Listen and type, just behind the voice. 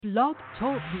Blog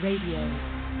Talk Radio.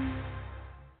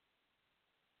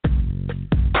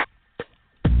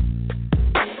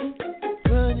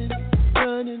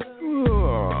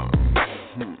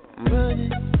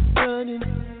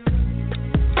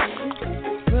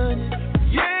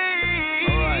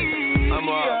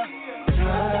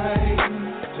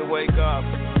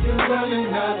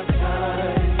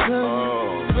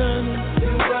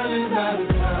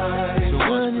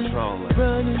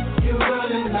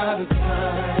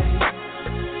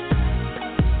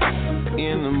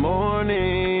 In the morning,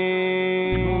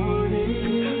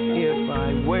 if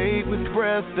I wake with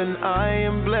breath, then I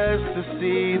am blessed to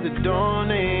see the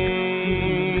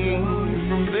dawning.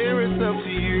 From there it's up to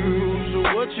you, so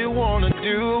what you wanna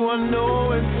do, I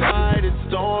know inside it's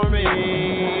storming.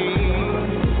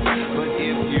 But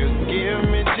if you give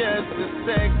me just a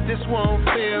sec, this won't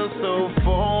feel so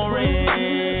foreign.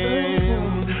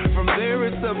 From there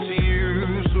it's up to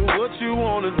you, so what you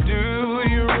wanna do,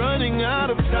 you're running out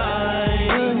of time.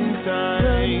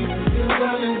 You're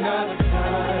running out of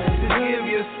time to give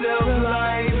yourself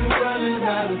life. You're running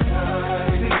out of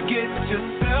time to get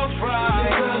yourself right.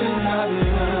 You're running out of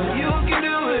time. You can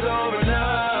do it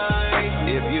overnight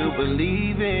if you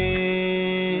believe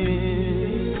in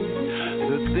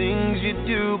the things you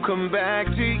do come back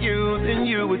to you. Then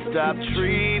you would stop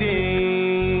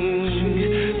treating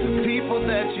the people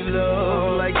that you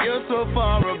love like you're so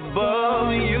far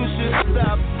above. You should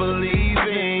stop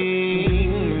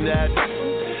believing that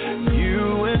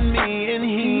you and me and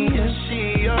he and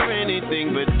she are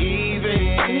anything but even.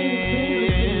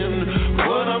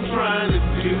 What I'm trying to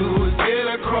do is get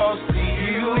across to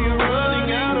you. You're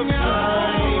running out of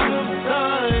time.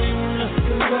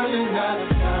 You're running out of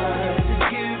time to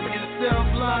give yourself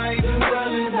life. You're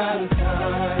running out of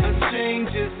time. The change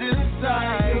is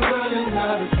inside. You're running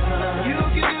out of time. You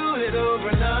can do it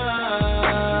overnight.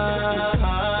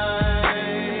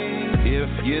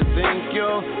 If you think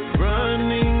you're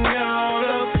running out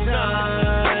of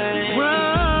time,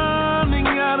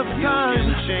 you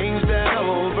can change that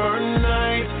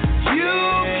overnight. You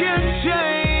can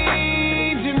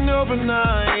change it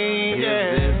overnight.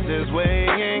 Yeah. If this is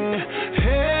weighing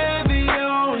heavy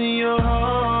on your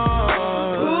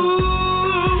heart,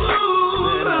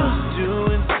 then I'm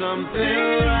doing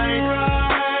something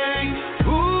right.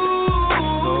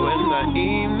 So in the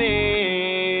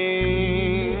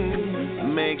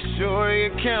evening, make sure you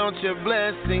count your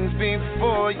blessings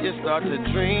before you start to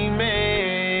dreaming.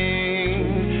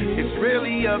 It's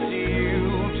really up to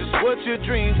you, just what your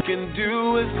dreams can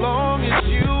do as long as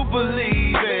you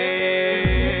believe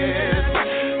it.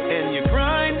 And you're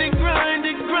grinding,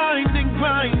 grinding, grinding,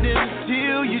 grinding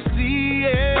till you see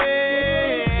it.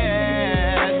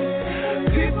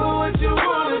 People, what you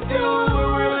wanna do,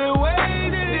 we're really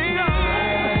waiting.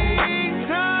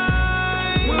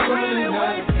 Time, we're really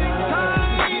wasting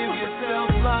time. Give yourself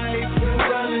life, you're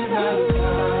running out of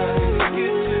time.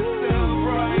 Get yourself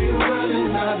right, you're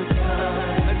running out of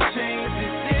time. A change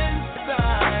is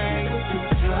inside.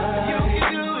 You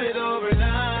can do it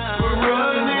overnight. We're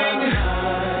running,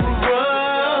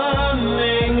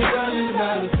 running out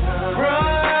of time.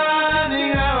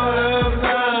 Running out of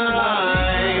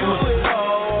time.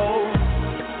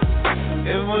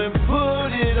 And we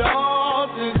put it all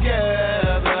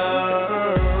together.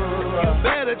 You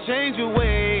better change your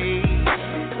ways,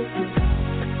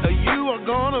 or you are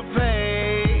gonna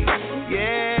pay.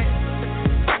 Yeah.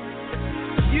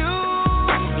 You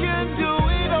can do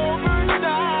it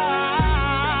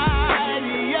overnight.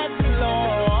 Yes,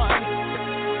 Lord.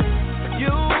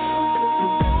 You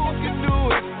can do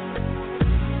it.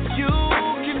 You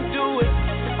can do it.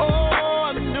 Oh, I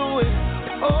knew it.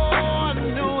 Oh, I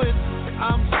knew it.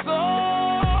 I'm so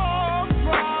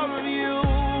proud of you.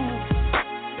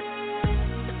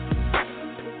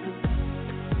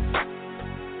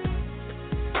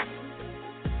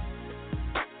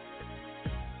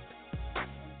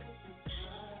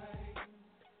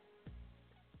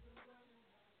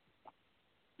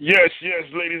 Yes,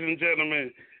 ladies and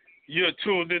gentlemen. You're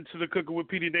tuned into the Cooking with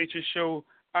Petey Nature show.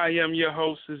 I am your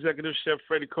host, Executive Chef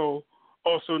Freddie Cole,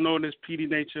 also known as Petey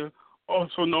Nature,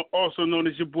 also known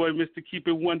as your boy, Mr. Keep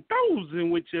It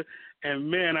 1000 with you. And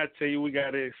man, I tell you, we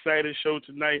got an exciting show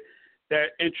tonight.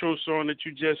 That intro song that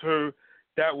you just heard,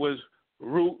 that was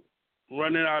Root,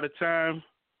 Running Out of Time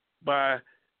by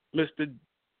Mr.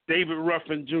 David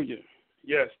Ruffin Jr.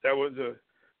 Yes, that was a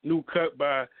new cut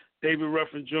by David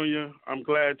Ruffin Jr. I'm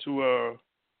glad to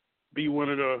be one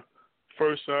of the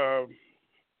first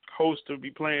hosts to be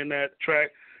playing that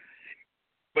track.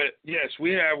 But yes,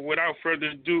 we have, without further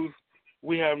ado,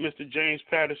 we have Mr. James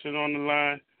Patterson on the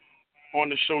line on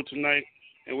the show tonight,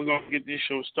 and we're going to get this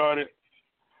show started.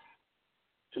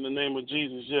 In the name of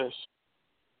Jesus, yes.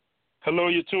 Hello,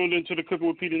 you're tuned into the Cooking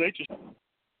with Peter Nature Show.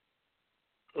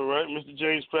 All right, Mr.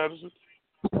 James Patterson.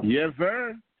 Yes,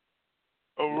 sir.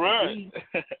 All right.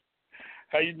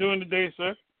 How you doing today,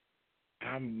 sir?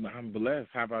 I'm blessed.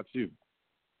 How about you?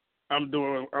 I'm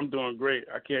doing great.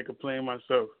 I can't complain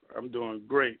myself. I'm doing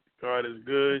great. God is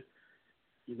good.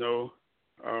 You know,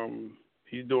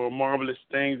 He's doing marvelous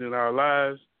things in our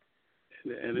lives,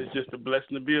 and it's just a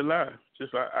blessing to be alive.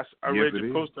 Just I read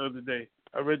your post the other day.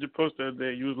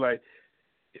 You was like,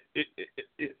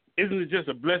 isn't it just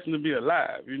a blessing to be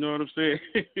alive? You know what I'm saying?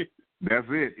 That's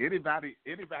it. Anybody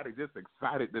just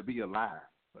excited to be alive.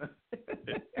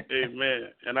 Amen.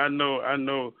 And I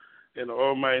know, in the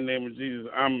almighty name of Jesus,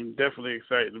 I'm definitely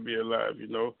excited to be alive, you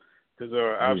know, because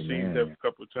I've seen death a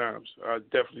couple of times. I've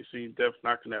definitely seen death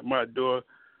knocking at my door,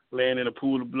 laying in a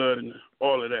pool of blood and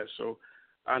all of that. So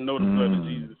I know the blood of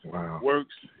Jesus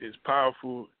works, is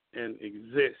powerful, and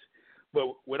exists.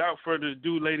 But without further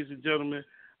ado, ladies and gentlemen,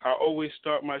 I always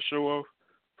start my show off,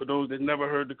 for those that never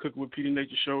heard the Cooking with Peter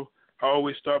Nature show, I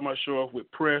always start my show off with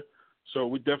prayer. So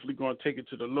we're definitely going to take it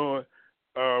to the Lord.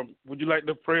 Would you like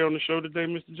to pray on the show today,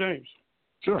 Mr. James?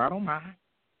 Sure, I don't mind.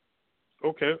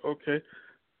 Okay.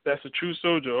 That's a true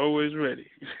soldier, always ready.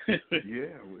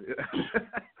 Yeah.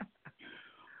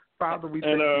 Father, we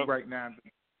thank you right now.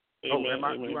 Amen, do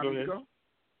I need to go?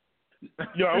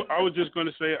 Yeah, I was just going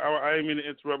to say, I didn't mean to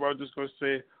interrupt. I was just going to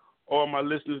say, all my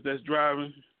listeners that's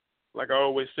driving, like I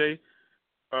always say,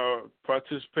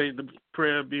 participate in the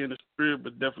prayer, be in the spirit,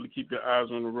 but definitely keep your eyes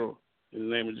on the road. In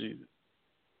the name of Jesus.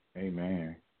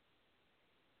 Amen.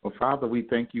 Well, Father, we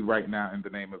thank you right now in the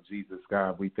name of Jesus,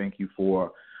 God. We thank you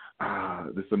for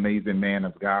this amazing man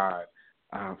of God,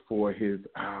 for his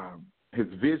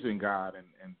vision, God,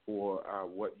 and for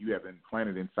what you have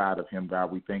implanted inside of him,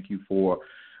 God. We thank you for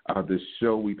this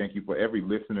show. We thank you for every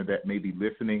listener that may be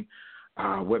listening,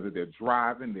 whether they're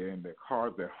driving, they're in their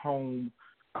cars, they're home,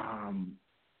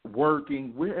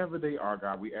 working, wherever they are,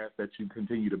 God. We ask that you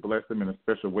continue to bless them in a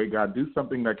special way, God. Do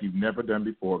something like you've never done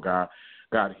before, God.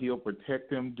 God, heal, protect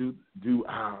them, do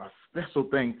a special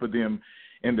thing for them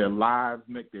in their lives,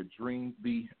 make their dreams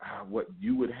be what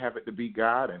you would have it to be,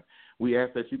 God. And we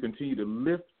ask that you continue to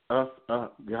lift us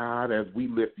up, God, as we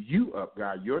lift you up,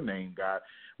 God, your name, God.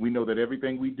 We know that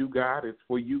everything we do, God, is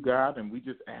for you, God, and we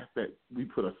just ask that we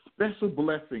put a special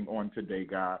blessing on today,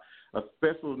 God, a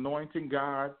special anointing,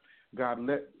 God. God,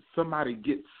 let somebody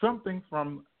get something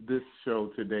from this show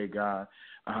today, God,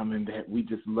 and that we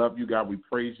just love you, God. We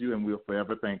praise you, and we'll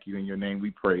forever thank you. In your name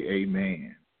we pray.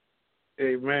 Amen.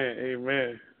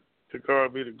 Amen. To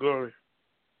God be the glory.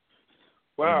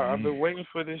 Wow, I've been waiting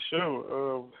for this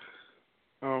show.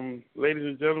 Ladies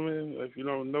and gentlemen, if you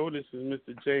don't know, this is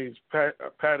Mr. James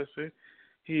Patterson.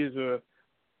 He is a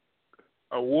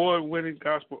award-winning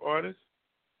gospel artist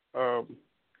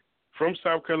from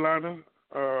South Carolina.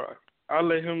 I'll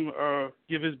let him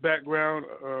give his background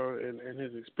and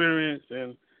his experience,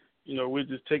 and, you know, we'll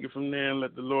just take it from there and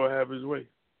let the Lord have his way.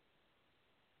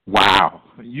 Wow.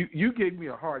 You gave me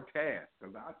a hard task.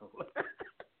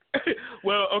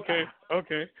 Well, okay.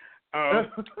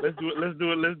 Let's do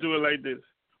it like this.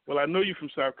 Well, I know you're from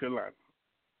South Carolina.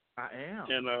 I am.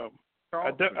 And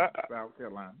South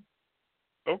Carolina.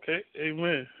 Okay.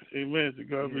 Amen. To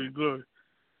God be the glory.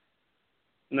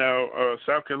 Now,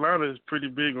 South Carolina is pretty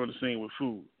big on the scene with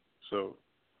food. So,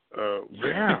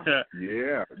 yeah.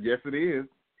 Yes, it is.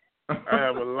 I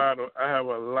have a lot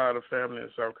of family in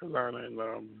South Carolina, and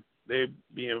they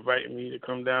be inviting me to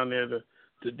come down there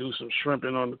to do some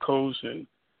shrimping on the coast, and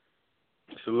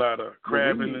it's a lot of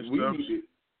crabbing and stuff.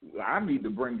 I need to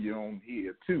bring you on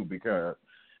here too, because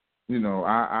you know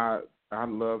I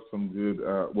love some good.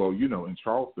 Well, you know, in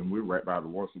Charleston we're right by the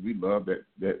water, so we love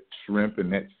that shrimp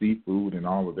and that seafood and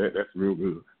all of that. That's real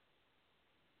good.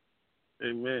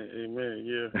 Amen.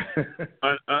 Yeah.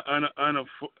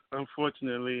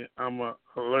 Unfortunately, I'm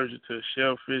allergic to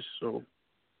shellfish, so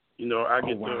you know I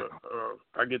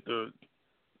get to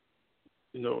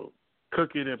you know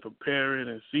cook it and prepare it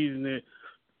and season it,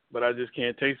 but I just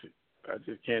can't taste it.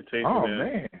 Oh it.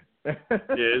 Man.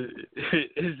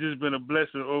 It's just been a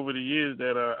blessing over the years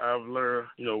that I've learned,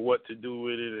 you know, what to do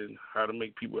with it and how to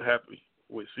make people happy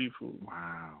with seafood.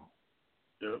 Wow.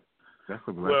 Yep. That's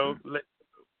a blessing.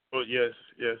 Well, yes.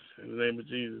 In the name of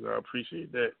Jesus, I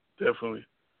appreciate that definitely.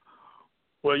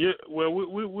 Well,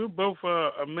 we're both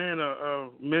men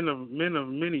of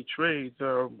many trades.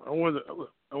 I want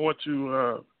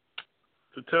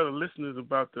to tell the listeners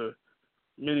about the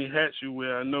many hats you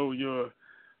wear. I know you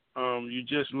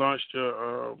just launched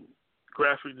your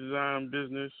graphic design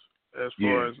business as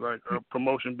far as like a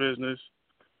promotion business.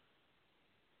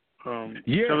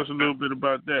 Tell us a little bit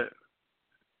about that.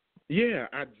 Yeah,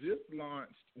 I just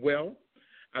launched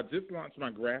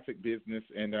my graphic business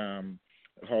and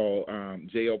called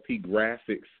JLP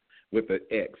Graphics with an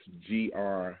X,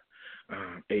 GRAPHIX.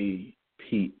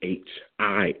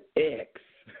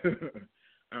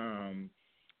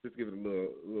 Just give it a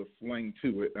little slang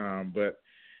to it. But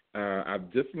I've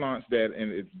just launched that,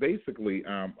 and it's basically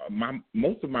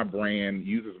most of my brand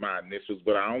uses my initials,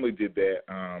 but I only did that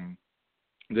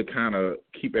to kind of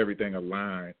keep everything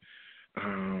aligned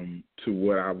to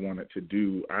what I wanted to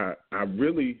do. I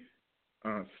really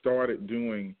started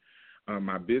doing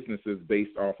my businesses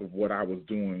based off of what I was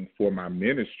doing for my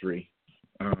ministry,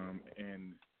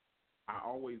 and I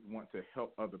always want to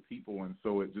help other people, and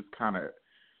so it just kind of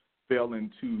fell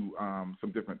into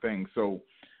some different things. So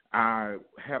I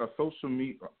had a social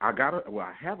media. I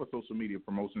have a social media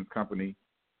promotions company,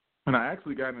 and I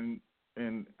actually got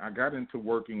into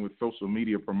working with social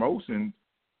media promotions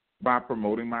by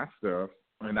promoting my stuff,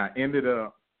 and I ended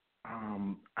up.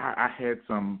 I had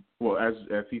some. Well, as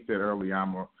he said earlier,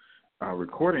 I'm a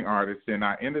recording artist, and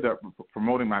I ended up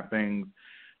promoting my things.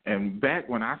 And back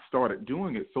when I started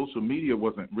doing it, social media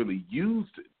wasn't really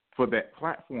used for that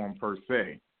platform per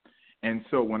se. And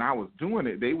so when I was doing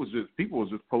it, people was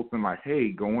just posting like,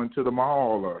 "Hey, going to the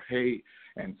mall," or "Hey,"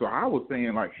 and so I was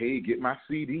saying like, "Hey, get my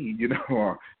CD,"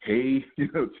 or "Hey,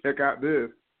 check out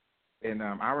this." And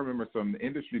I remember some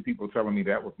industry people telling me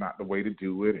that was not the way to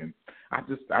do it, and I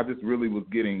just really was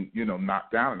getting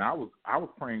knocked down, and I was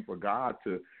praying for God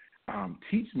to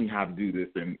teach me how to do this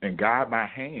and guide my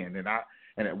hand, and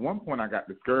at one point I got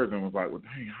discouraged and was like, "Well,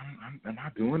 dang, am I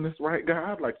doing this right,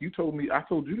 God? Like I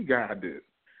told you to guide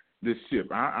this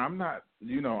ship. I'm not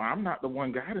the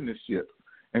one guiding this ship."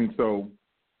 And so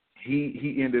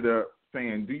he ended up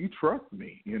saying, "Do you trust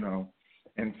me?"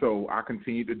 And so I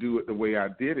continued to do it the way I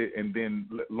did it, and then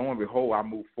lo and behold, I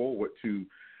moved forward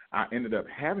I ended up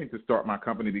having to start my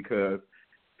company because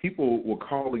people was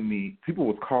calling me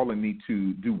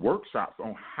to do workshops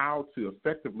on how to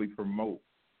effectively promote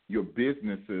your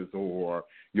businesses or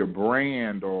your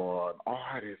brand or an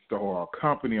artist or a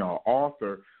company or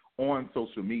author on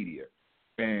social media.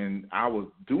 And I was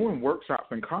doing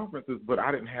workshops and conferences, but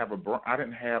I didn't have a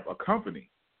company.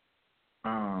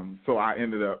 So I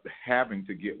ended up having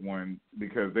to get one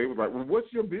because they was like, "Well,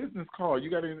 what's your business called? You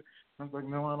got any?" I was like,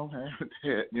 "No, I don't have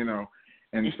that,"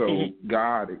 And so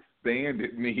God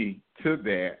expanded me to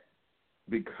that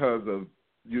because of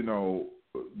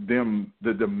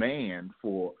the demand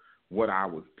for what I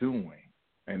was doing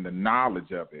and the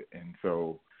knowledge of it. And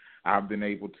so I've been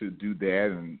able to do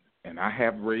that, and I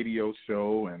have a radio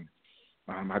show, and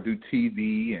I do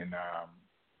TV, and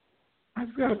I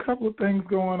just got a couple of things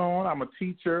going on. I'm a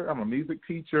teacher. I'm a music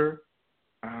teacher,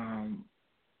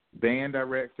 band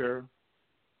director,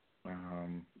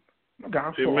 I'm a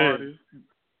gospel artist.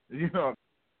 Amen.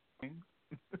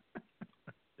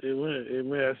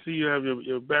 I see you have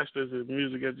your bachelor's in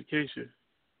music education.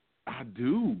 I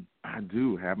do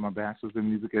have my bachelor's in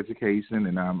music education,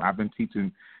 and I've been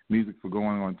teaching music for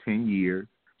going on 10 years.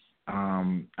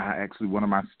 One of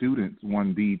my students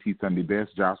won BET Sunday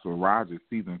Best, Joshua Rogers,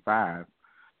 season 5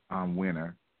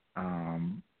 winner.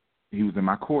 He was in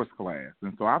my course class,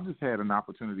 and so I've just had an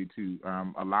opportunity to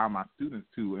allow my students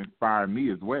to inspire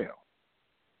me as well.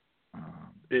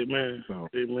 Amen.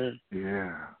 Amen.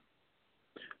 Yeah.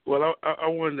 Well, I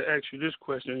wanted to ask you this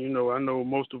question. I know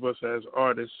most of us as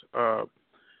artists,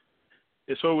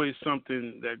 it's always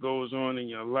something that goes on in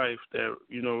your life that,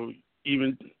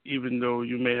 even though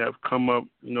you may have come up,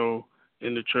 in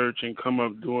the church and come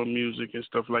up doing music and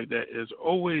stuff like that, there's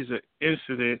always an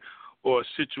incident or a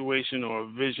situation or a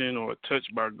vision or a touch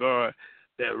by God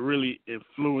that really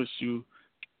influenced you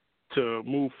to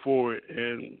move forward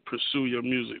and pursue your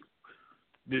music.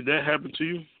 Did that happen to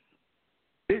you?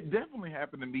 It definitely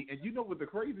happened to me. And what the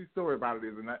crazy story about it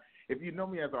is, and if you know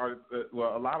me as an artist, a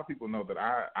lot of people know that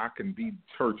I can be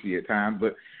churchy at times,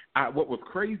 but what was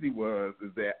crazy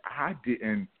is that I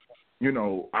didn't,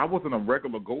 I wasn't a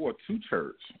regular goer to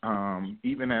church,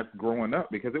 even as growing up,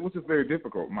 because it was just very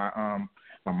difficult. My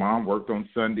mom worked on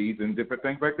Sundays and different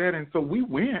things like that, and so we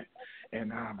went,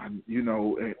 and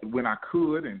when I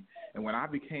could, and when I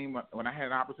had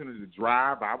an opportunity to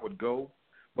drive, I would go.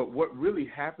 But what really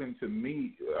happened to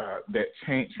me that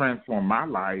transformed my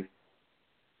life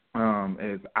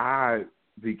as I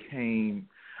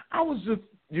was just,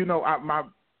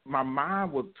 my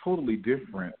mind was totally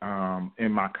different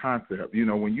in my concept.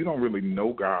 When you don't really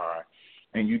know God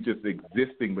and you just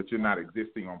existing, but you're not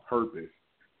existing on purpose,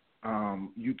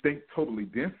 you think totally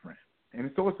different. And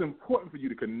so it's important for you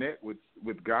to connect with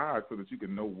God so that you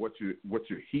can know what you're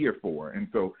here for. And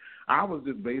so I was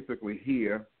just basically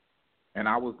here, and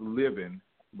I was living,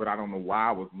 but I don't know why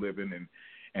I was living.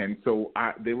 And so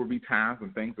there would be times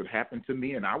when things would happen to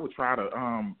me, and I would try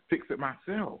to fix it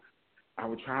myself. I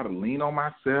would try to lean on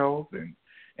myself,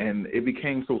 and it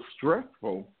became so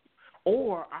stressful.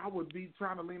 Or I would be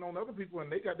trying to lean on other people, and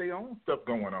they got their own stuff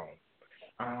going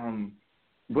on.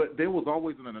 But there was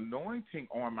always an anointing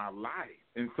on my life.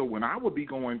 And so when I would be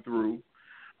going through,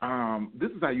 this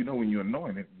is how you know when you're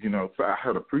anointed. So I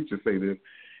heard a preacher say this,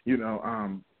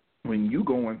 when you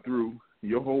going through,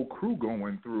 your whole crew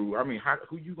going through,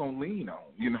 who you going to lean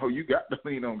on? You got to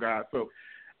lean on God. So,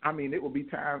 it would be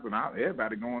times when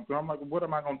everybody going through, I'm like, what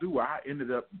am I going to do? I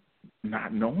ended up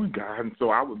not knowing God. And so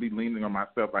I would be leaning on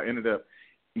myself. I ended up,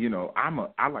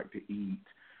 I like to eat.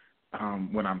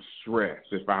 When I'm stressed,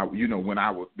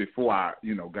 before I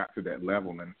got to that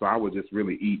level. And so I would just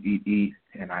really eat.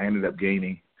 And I ended up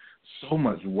gaining so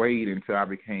much weight until I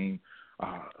became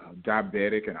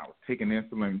diabetic, and I was taking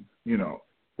insulin,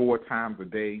 4 times a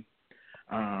day.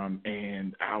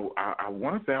 And I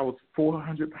want to say I was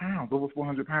 400 pounds, over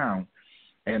 400 pounds.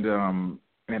 And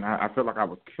I felt like I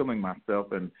was killing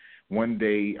myself. And one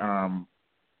day,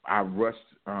 I rushed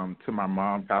to my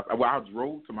mom's house. Well, I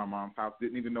drove to my mom's house,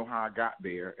 didn't even know how I got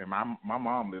there. And my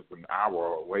mom lives an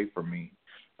hour away from me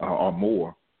or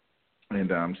more.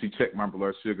 And she checked my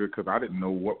blood sugar because I didn't know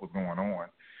what was going on.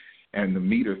 And the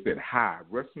meter said high.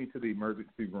 Rushed me to the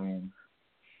emergency room,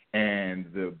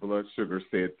 and the blood sugar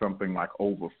said something like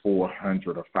over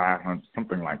 400 or 500,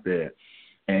 something like that.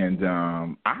 And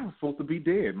I was supposed to be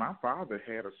dead. My father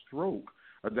had a stroke,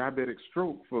 a diabetic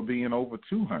stroke, for being over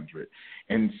 200.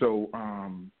 And so I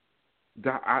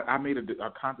made a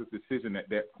conscious decision at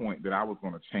that point that I was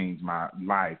going to change my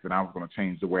life, and I was going to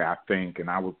change the way I think, and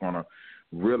I was going to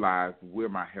realize where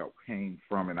my help came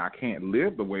from. And I can't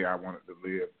live the way I wanted to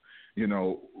live,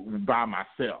 by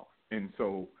myself. And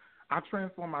so I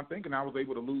transformed my thinking. I was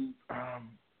able to lose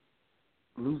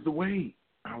the weight.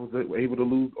 I was able to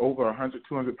lose over 100,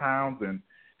 200 pounds,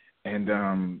 and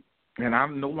I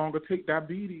no longer take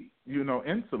diabetes,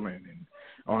 insulin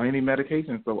or any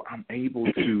medication. So I'm able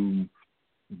to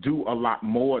do a lot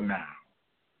more now.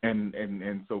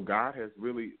 And so God has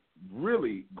really,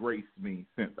 really graced me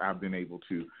since I've been able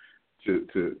to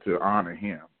honor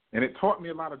him. And it taught me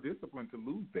a lot of discipline to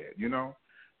lose that,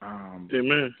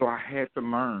 Amen. So I had to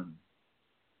learn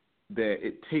that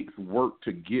it takes work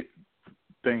to get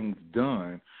things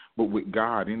done, but with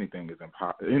God, anything is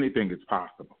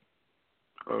possible.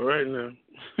 All right now.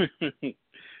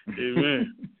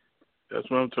 Amen. That's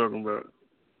what I'm talking about.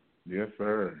 Yes,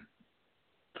 sir.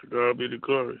 To God be the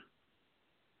glory.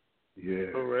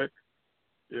 Yeah. All right.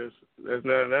 Yes,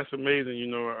 that's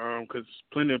amazing, because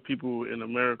plenty of people in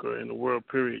America, in the world,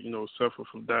 period, suffer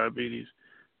from diabetes.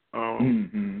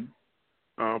 And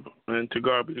to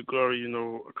God be the glory,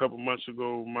 a couple months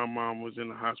ago, my mom was in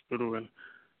the hospital, and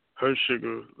her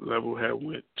sugar level had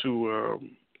went to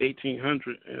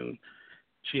 1,800, and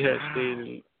she had stayed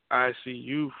in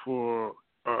ICU for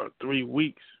 3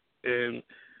 weeks. And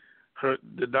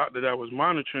the doctor that was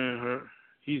monitoring her,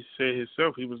 he said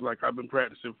himself, he was like, I've been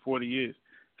practicing 40 years,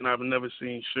 and I've never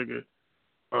seen sugar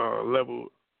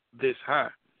level this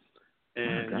high.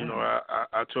 And,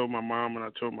 I told my mom and I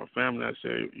told my family, I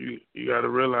said, you got to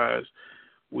realize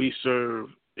we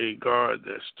serve a God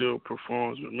that still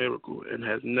performs a miracle and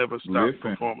has never stopped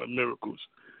performing miracles.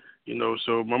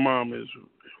 So my mom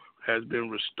has been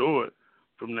restored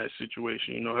from that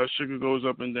situation. Her sugar goes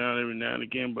up and down every now and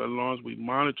again, but as long as we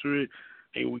monitor it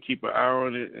and we keep an eye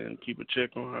on it and keep a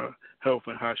check on her health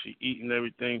and how she eat and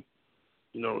everything,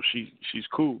 she's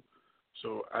cool.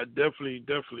 So I definitely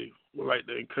would like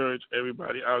to encourage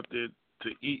everybody out there to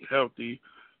eat healthy.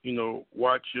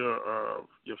 Watch your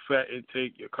fat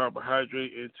intake, your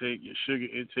carbohydrate intake, your sugar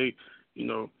intake.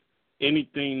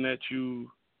 Anything that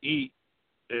you eat,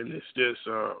 and it's just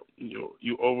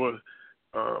you over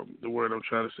the word I'm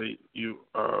trying to say. You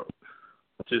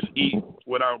just eat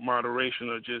without moderation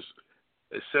or just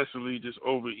excessively just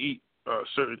overeat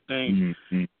certain things.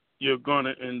 Mm-hmm. You're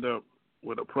gonna end up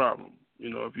with a problem.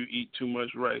 If you eat too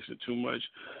much rice or too much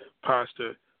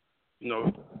pasta,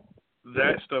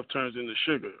 that stuff turns into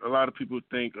sugar. A lot of people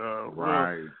think,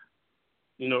 right.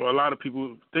 A lot of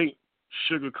people think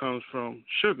sugar comes from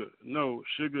sugar. No,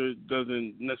 sugar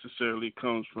doesn't necessarily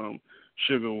come from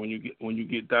sugar when you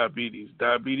get diabetes.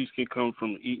 Diabetes can come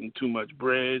from eating too much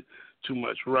bread, too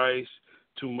much rice,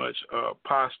 too much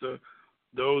pasta.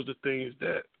 Those are things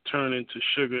that turn into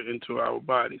sugar into our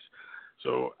bodies.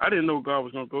 So I didn't know God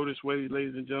was going to go this way,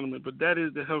 ladies and gentlemen, but that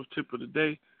is the health tip of the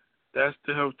day. that's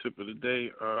the health tip of the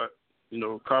day.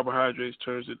 Carbohydrates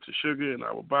turns into sugar in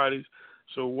our bodies.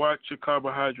 So watch your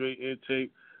carbohydrate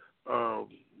intake.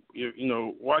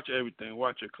 Watch everything.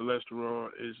 Watch your cholesterol.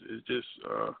 Is just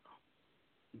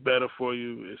better for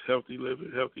you. It's healthy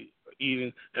living, healthy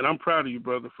eating. And I'm proud of you,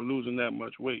 brother, for losing that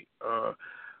much weight.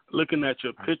 Looking at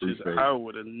your pictures, I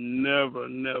would have never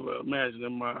imagined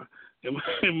in my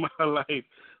life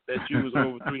that you was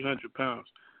over 300 pounds.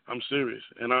 I'm serious,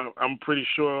 and I'm pretty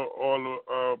sure all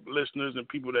the listeners and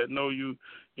people that know you,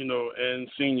 and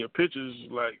seeing your pictures,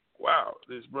 like, wow,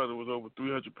 this brother was over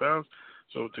 300 pounds.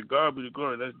 So to God be the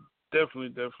glory. That's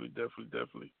definitely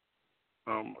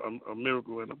a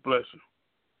miracle and a blessing.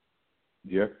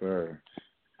 Yes, sir.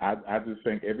 I just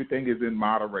think everything is in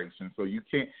moderation. So you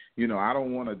can't, I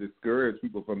don't want to discourage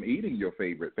people from eating your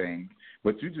favorite things,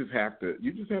 but you just have to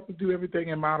do everything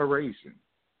in moderation.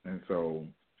 And so,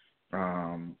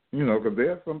 because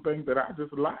there are some things that I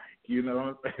just like,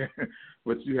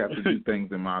 but you have to do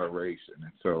things in moderation.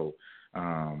 And so,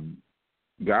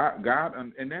 God,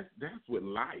 and that's with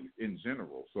life in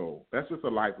general. So that's just a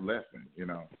life lesson,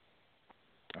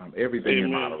 everything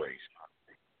in moderation.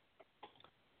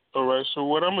 All right, so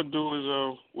what I'm gonna do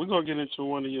is we're gonna get into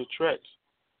one of your tracks.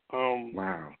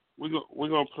 Wow. We're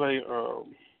gonna play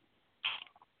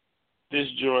This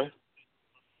Joy.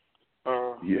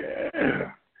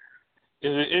 Yeah.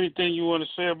 Is there anything you want to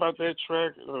say about that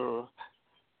track, or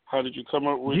how did you come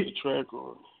up with the track?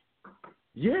 Or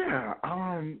yeah,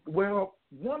 well,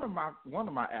 one of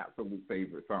my absolute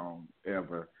favorite songs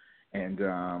ever, and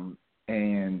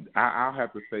I'll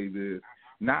have to say this,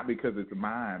 not because it's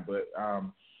mine, but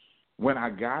when I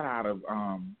got out of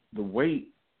the weight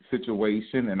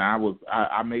situation, and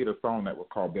I made a song that was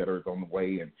called Better Is on the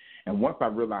Way, and once I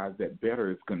realized that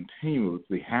better is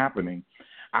continuously happening,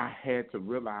 I had to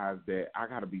realize that I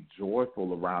got to be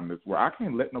joyful around this world. I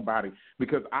can't let nobody,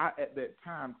 because at that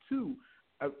time too,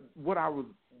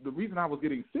 the reason I was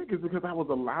getting sick is because I was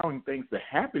allowing things to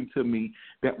happen to me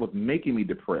that was making me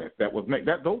depressed.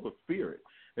 Those were spirits.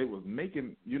 It was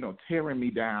making, tearing me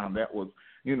down. That was,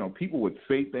 people would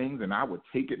say things and I would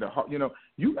take it to heart.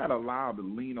 You got to allow to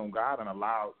lean on God and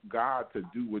allow God to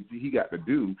do what he got to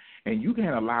do. And you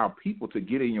can't allow people to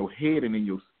get in your head and in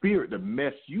your spirit to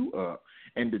mess you up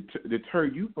and deter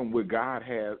you from what God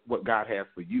has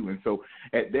for you. And so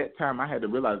at that time I had to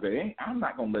realize that I'm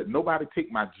not going to let nobody take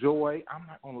my joy. I'm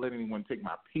not going to let anyone take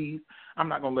my peace. I'm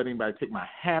not going to let anybody take my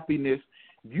happiness.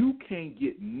 You can't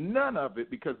get none of it,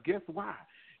 because guess why?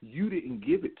 You didn't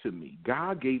give it to me.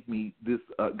 God gave me this.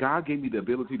 God gave me the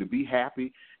ability to be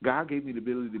happy. God gave me the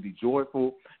ability to be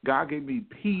joyful. God gave me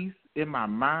peace in my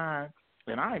mind,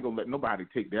 and I ain't gonna let nobody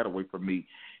take that away from me.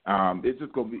 It's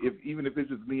just gonna be, even if it's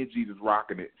just me and Jesus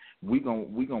rocking it, we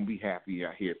gonna be happy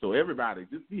out here. So everybody,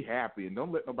 just be happy and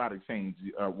don't let nobody change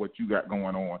what you got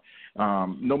going on.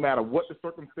 No matter what the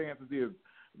circumstances is,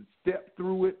 step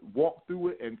through it, walk through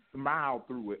it, and smile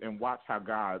through it, and watch how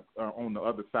God on the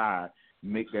other side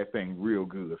make that thing real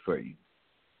good for you.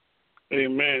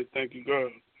 Amen. Thank you,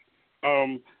 God.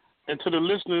 And to the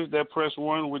listeners that press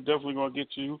 1, we're definitely going to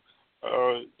get to you.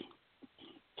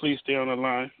 Please stay on the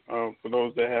line for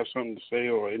those that have something to say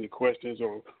or any questions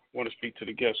or want to speak to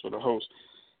the guest or the host.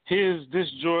 Here's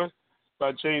This Joy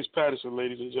by James Patterson,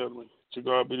 ladies and gentlemen. To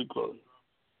God be the glory.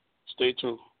 Stay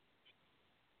tuned.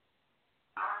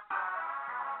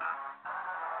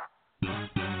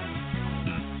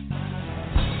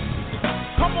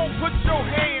 Come on, put your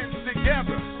hands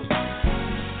together.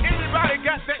 Anybody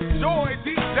got that joy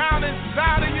deep down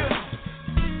inside of you?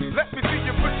 Let me see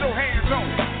you put your hands on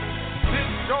it. This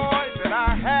joy that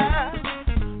I have,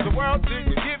 the world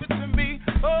didn't give it to me.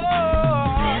 Oh,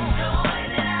 this joy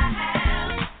that I have,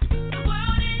 the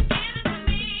world didn't give it to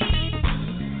me.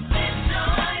 This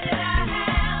joy that I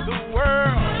have,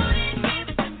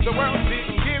 the world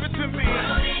didn't give it to me.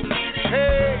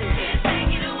 Hey,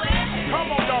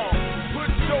 come on, y'all.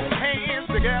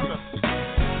 Together,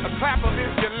 a clap of if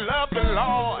you love the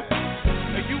Lord,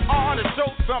 and you ought to show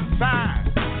some sign.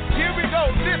 Here we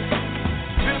go. This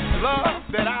love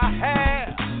that I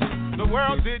have, the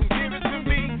world didn't give it to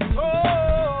me. Oh,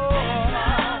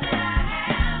 this love that I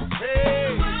have, hey,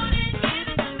 the world didn't give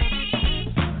it to me.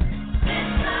 This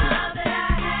love that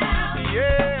I have,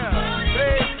 yeah,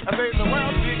 I say the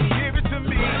world didn't give it to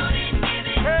me.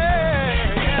 Hey,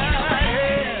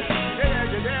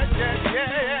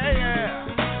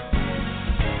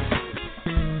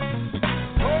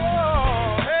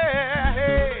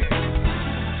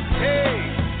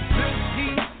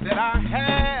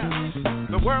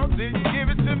 the world didn't give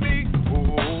it to me.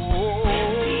 Oh,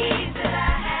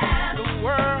 the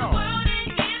world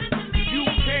didn't give it to me. You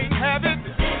can't have it.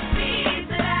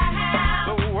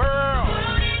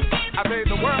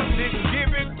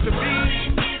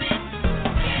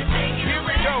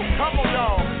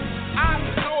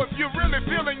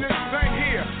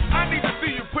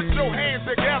 your hands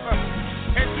together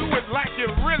and do it like you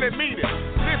really mean it.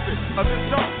 Listen, the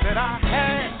joy that I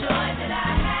had.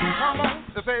 Come on,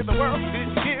 to say the world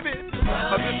didn't give it. The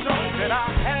joy that I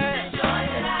had.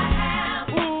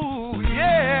 Ooh,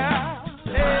 yeah.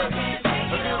 This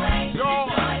joy.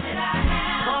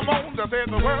 Come on, to say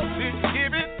the world didn't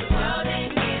give it.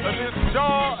 This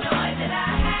joy.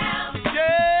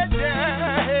 Yeah,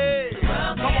 yeah. Hey.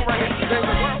 Come on right here. Say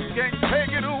the world can't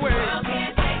take it away.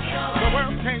 The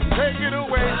world can't take it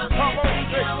away. Come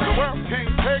on, say the world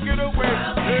can't take it away.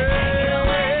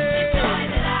 Hey.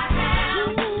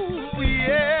 Ooh,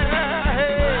 yeah.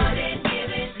 Hey.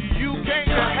 You can't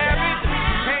have it.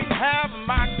 Can't have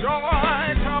my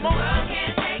joy. Come on.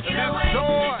 This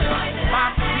joy,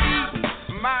 my peace,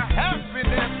 my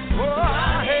happiness.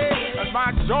 Oh, hey.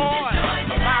 My joy,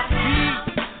 my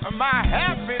peace, my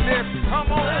happiness.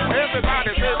 Come on, everybody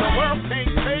say the world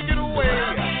can't take it away.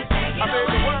 I say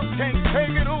the world can't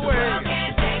take it away.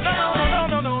 No, no,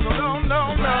 no, no, no, no,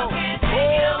 no, no.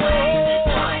 Oh,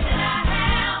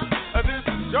 this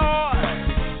joy.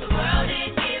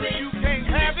 You can't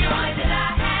have it.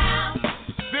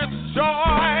 This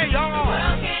joy, y'all.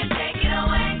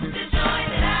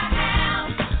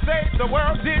 Say the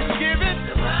world didn't give it.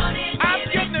 I'm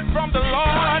getting it from the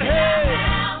Lord. Hey,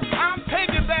 I'm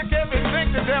taking back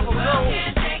everything the devil stole.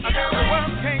 I know the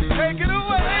world can't take it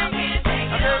away.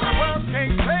 I know the world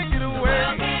can't take it away.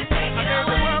 I know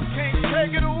the world can't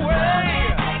take it away.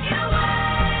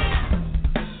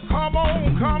 Come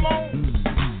on, come on.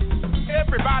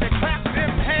 Everybody clap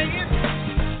them hands.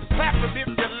 Clap them if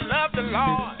you love the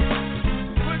Lord.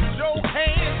 Put your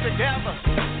hands together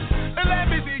and let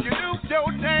me see you do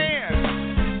your dance.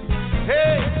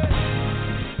 Hey.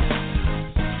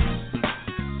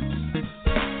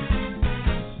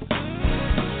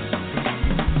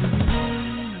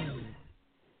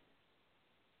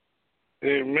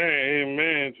 Amen,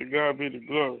 amen. To God be the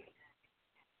glory.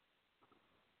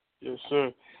 Yes,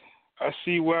 sir. I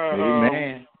see why.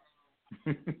 Amen.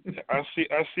 I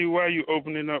see why you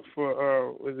opening up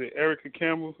for was it Erica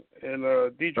Campbell and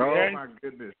Deidre Oh Yang? my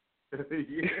goodness.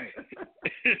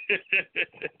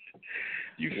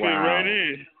 You fit Wow. right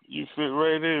in. You fit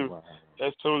right in. Wow.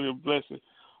 That's totally a blessing.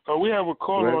 We have a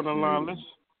caller on the line. Let's.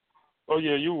 Oh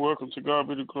yeah, you're welcome. To God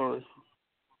be the glory.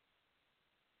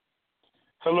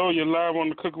 Hello, you're live on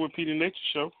the Cooking with Petey Nature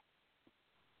show.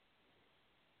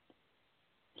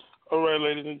 All right,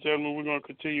 ladies and gentlemen, we're going to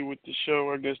continue with the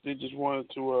show. I guess they just wanted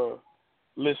to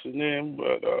listen in,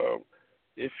 but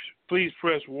if please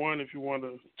press 1 if you want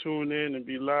to tune in and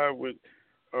be live with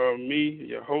me,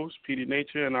 your host, Petey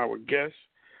Nature, and our guest,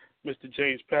 Mr.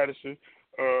 James Patterson.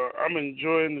 I'm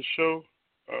enjoying the show.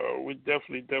 We're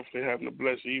definitely having a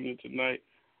blessed evening tonight.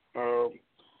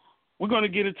 We're going to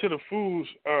get into the foods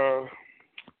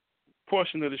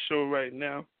portion of the show right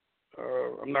now.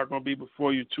 I'm not going to be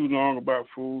before you too long about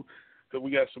food because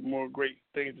we got some more great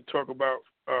things to talk about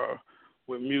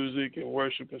with music and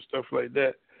worship and stuff like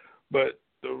that. But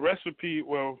the recipe,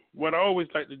 well, what I always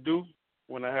like to do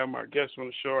when I have my guests on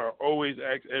the show, I always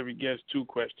ask every guest 2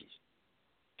 questions.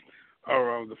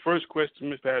 The first question,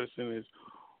 Mr. Patterson, is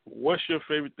what's your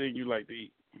favorite thing you like to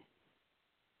eat?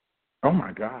 Oh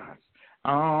my gosh.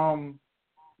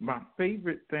 My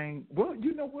favorite thing, well,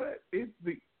 you know what? It's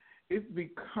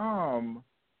become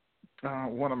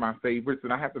one of my favorites,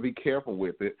 and I have to be careful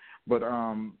with it. But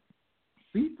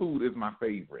seafood is my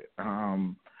favorite. I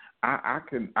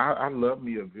love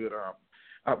me a good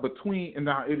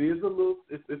now it is a little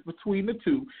it's between the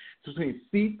two. It's between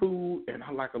seafood and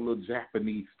I like a little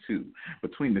Japanese too.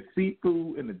 Between the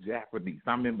seafood and the Japanese,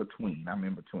 I'm in between.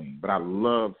 But I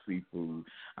love seafood.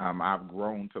 I've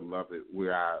grown to love it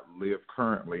where I live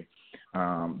currently.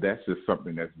 That's just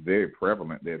something that's very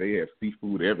prevalent there. They have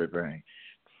seafood everything.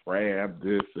 Crab,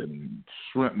 this, and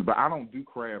shrimp. But I don't do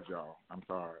crabs, y'all. I'm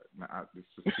sorry.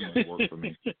 It's just too much work for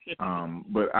me.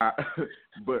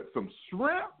 But some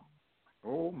shrimp,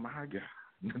 oh, my God.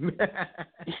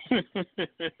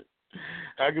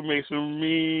 I can make some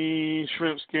mean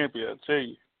shrimp scampi, I tell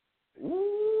you.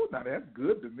 Ooh, now that's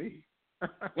good to me. I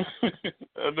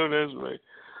know that's right.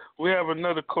 We have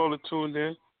another caller tuned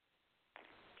in.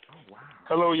 Oh, wow.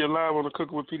 Hello, you're live on the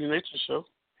Cooking with Petey Nature show.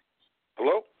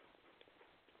 Hello?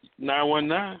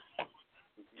 919.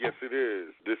 Yes, it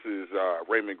is. This is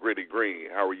Raymond Gritty Green.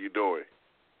 How are you doing?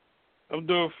 I'm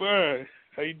doing fine.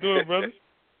 How you doing, brother?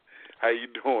 How you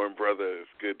doing, brother? It's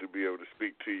good to be able to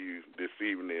speak to you this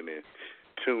evening and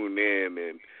tune in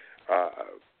and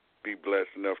be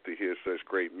blessed enough to hear such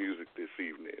great music this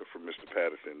evening from Mr.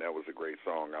 Patterson. That was a great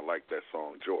song. I like that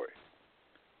song, Joy.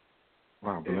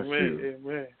 Wow, bless Amen, you.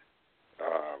 amen.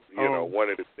 You know, one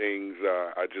of the things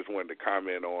I just wanted to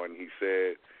comment on, he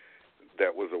said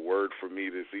that was a word for me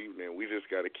this evening. We just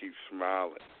got to keep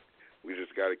smiling. We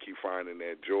just got to keep finding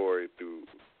that joy through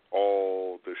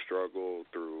all the struggle,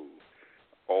 through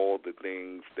all the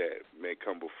things that may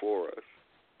come before us.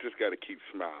 Just got to keep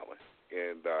smiling.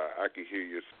 And I can hear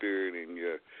your spirit and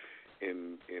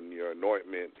your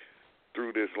anointment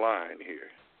through this line here.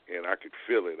 And I could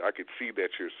feel it. I could see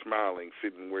that you're smiling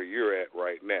sitting where you're at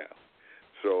right now.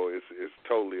 So it's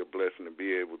totally a blessing to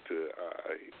be able to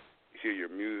hear your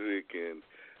music and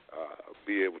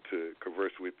be able to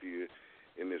converse with you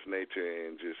in this nature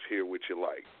and just hear what you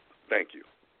like. Thank you.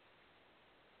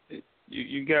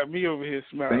 You got me over here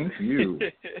smiling. Thank you.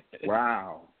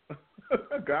 Wow.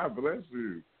 God bless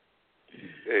you.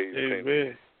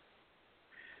 Amen.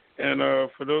 And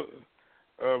for those,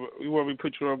 you want me to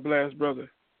put you on blast, brother?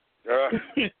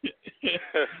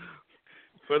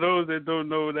 For those that don't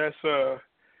know, that's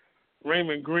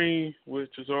Raymond Green,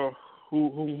 which is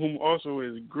whom also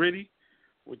is Gritty,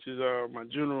 which is my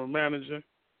general manager.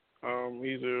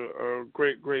 He's a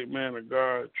great man of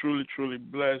God, truly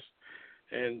blessed,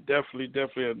 and definitely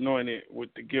anointed with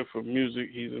the gift of music.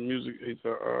 He's a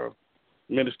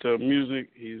minister of music.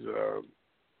 He's an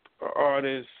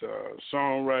artist,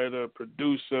 songwriter,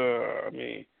 producer. I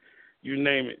mean, you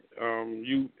name it.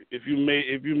 If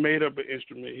you made up an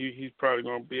instrument, he's probably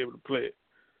gonna be able to play it.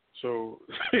 So,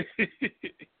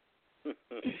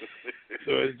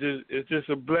 it's just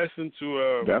a blessing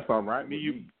to that's all right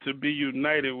to be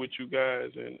united with you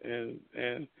guys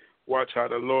and watch how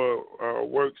the Lord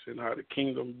works and how the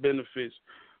kingdom benefits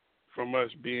from us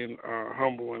being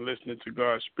humble and listening to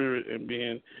God's spirit and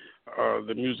being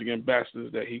the music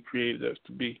ambassadors that He created us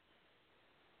to be.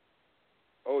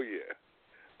 Oh yeah.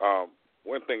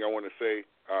 One thing I want to say,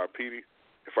 Petey,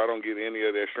 if I don't get any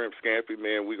of that shrimp scampi,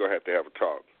 man, we're gonna have to have a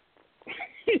talk.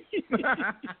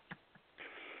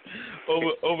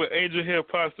 over angel hair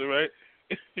pasta, right?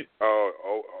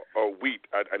 Wheat.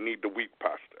 I need the wheat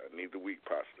pasta.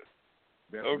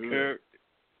 That's okay. Good.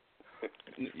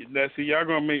 Now, see, y'all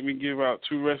gonna make me give out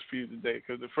 2 recipes today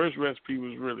because the first recipe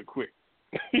was really quick.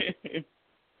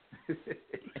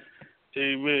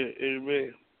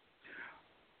 Amen.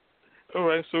 All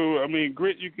right, so I mean,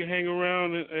 Grit, you can hang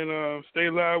around and stay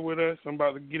live with us. I'm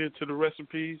about to get into the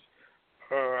recipes.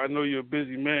 I know you're a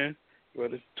busy man,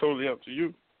 but it's totally up to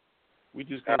you. We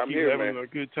just gotta keep having a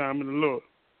good time in the Lord.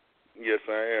 Yes,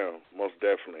 I am. Most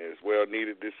definitely. It's well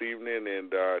needed this evening,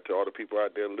 and to all the people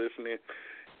out there listening,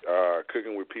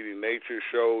 Cooking with Petey Nature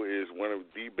show is one of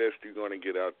the best you're going to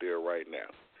get out there right now.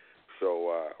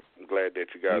 So I'm glad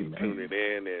that you guys are tuning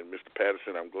in, and Mr.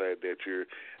 Patterson, I'm glad that you're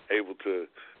able to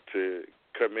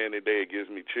come in today. It gives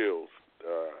me chills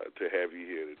to have you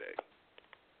here today.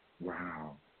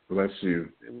 Wow. Bless you.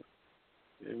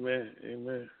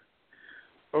 Amen.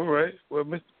 All right. Well,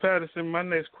 Mr. Patterson, my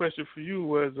next question for you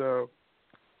was,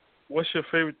 what's your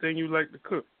favorite thing you like to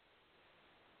cook?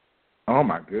 Oh,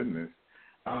 my goodness.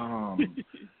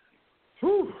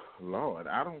 Whew, Lord,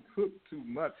 I don't cook too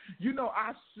much. You know,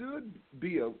 I should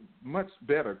be a much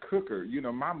better cooker. You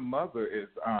know, my mother is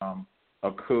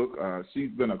a cook.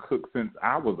 She's been a cook since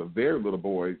I was a very little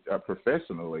boy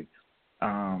professionally.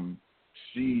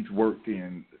 She's worked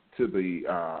to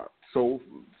the soul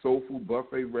food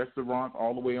buffet restaurant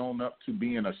all the way on up to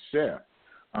being a chef.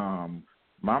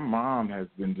 My mom has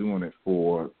been doing it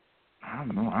for, I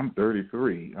don't know, I'm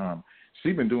 33.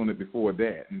 She's been doing it before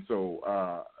that. And so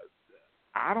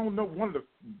I don't know, one of the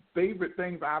favorite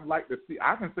things I'd like to see,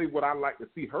 I can say what I like to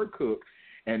see her cook,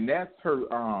 and that's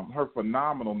her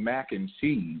phenomenal mac and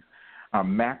cheese,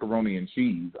 macaroni and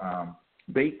cheese,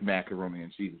 baked macaroni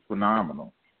and cheese is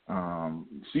phenomenal.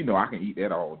 She know I can eat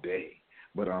that all day,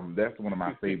 but that's one of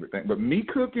my favorite things. But me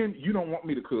cooking, you don't want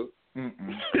me to cook.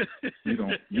 You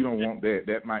don't want that.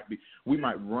 That might be, we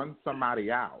might run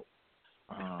somebody out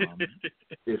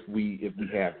if we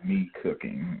have me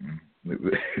cooking.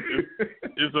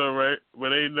 It's all right,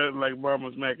 but ain't nothing like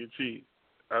Mama's mac and cheese.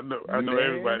 I know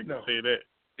everybody can say that.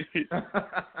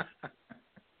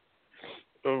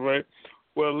 All right.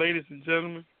 Well, ladies and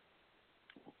gentlemen,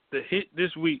 the hit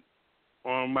this week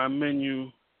on my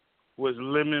menu was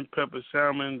lemon pepper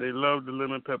salmon. They love the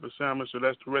lemon pepper salmon, so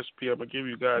that's the recipe I'm going to give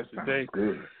you guys today.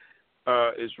 Good.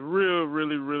 It's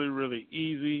really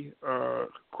easy,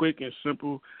 quick and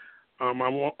simple. I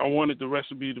wanted the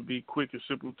recipe to be quick and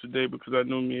simple today because I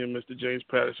knew me and Mr. James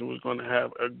Patterson was going to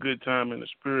have a good time in the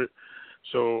spirit.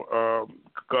 So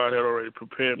God had already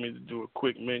prepared me to do a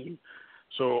quick menu.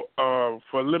 So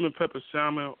for lemon pepper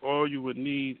salmon, all you would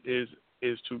need is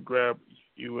to grab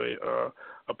you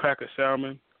a pack of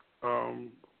salmon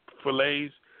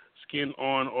fillets, skin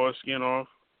on or skin off.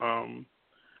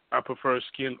 I prefer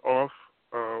skin off,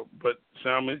 but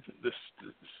salmon,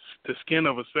 the skin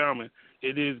of a salmon,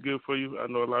 it is good for you. I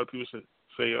know a lot of people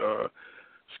say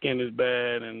skin is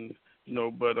bad, and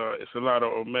but it's a lot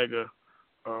of omega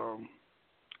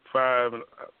 5 and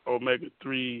omega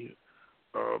 3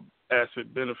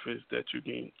 acid benefits that you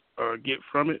can get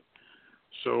from it.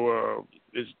 So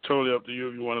it's totally up to you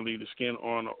if you want to leave the skin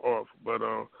on or off. But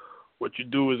what you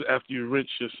do is after you rinse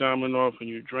your salmon off and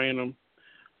you drain them,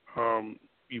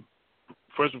 you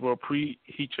first of all preheat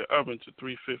your oven to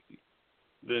 350.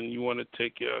 Then you want to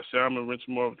take your salmon, rinse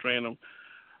them off, drain them,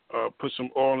 put some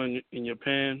oil in your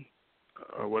pan,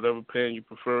 whatever pan you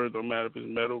prefer. Don't matter if it's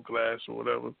metal, glass, or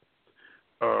whatever.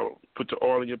 Put the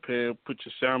oil in your pan. Put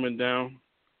your salmon down,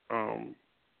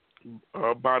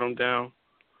 bottom down,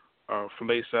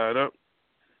 fillet side up.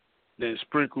 Then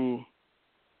sprinkle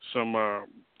some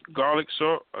garlic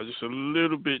salt, or just a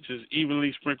little bit, just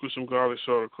evenly sprinkle some garlic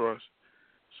salt across,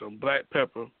 some black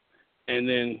pepper, and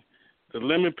then the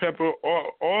lemon pepper.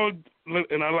 All,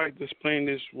 and I like to explain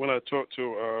this when I talk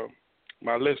to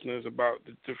my listeners about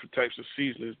the different types of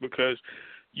seasonings, because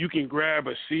you can grab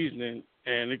a seasoning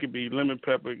and it could be lemon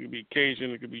pepper, it could be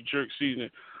Cajun, it could be jerk seasoning,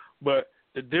 but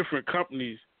the different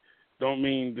companies don't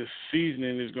mean the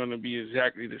seasoning is going to be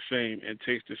exactly the same and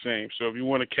taste the same. So if you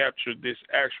want to capture this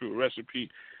actual recipe,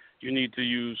 you need to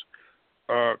use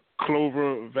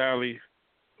Clover Valley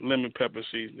lemon pepper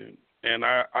seasoning. And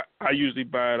I usually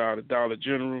buy it out of Dollar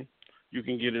General. You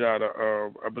can get it out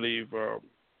of, I believe,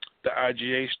 the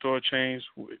IGA store chains,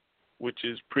 which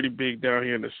is pretty big down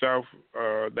here in the South.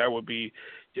 That would be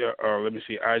your,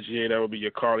 IGA, that would be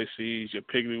your Carly C's, your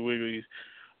Piggly Wigglies,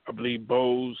 I believe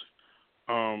Bose,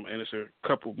 and it's a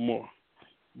couple more.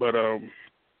 But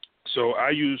so I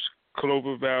use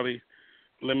Clover Valley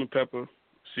lemon pepper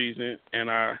seasoning, and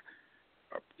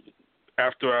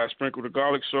after I sprinkle the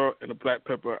garlic salt and the black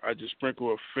pepper, I just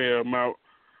sprinkle a fair amount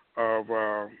of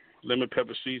lemon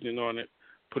pepper seasoning on it,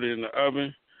 put it in the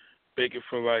oven, bake it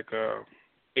for like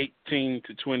 18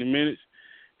 to 20 minutes,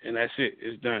 and that's it.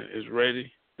 It's done. It's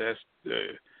ready.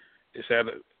 It's at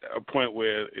a point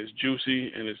where it's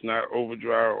juicy and it's not over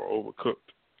dry or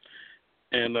overcooked.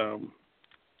 And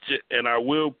I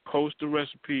will post the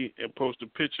recipe and post a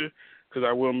picture, because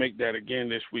I will make that again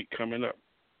this week coming up.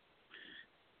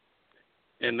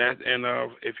 And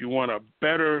if you want a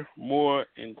better, more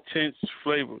intense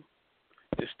flavor,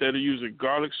 instead of using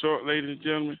garlic salt, ladies and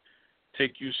gentlemen,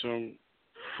 take you some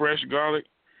fresh garlic,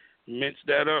 mince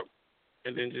that up,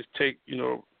 and then just take,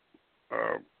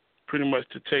 pretty much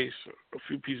to taste, a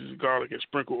few pieces of garlic and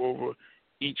sprinkle over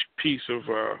each piece of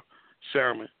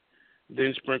salmon.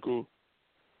 Then sprinkle,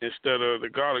 instead of the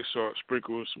garlic salt,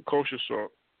 sprinkle some kosher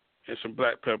salt and some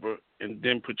black pepper, and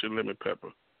then put your lemon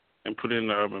pepper and put it in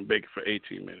the oven and bake it for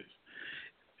 18 minutes.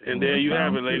 And there you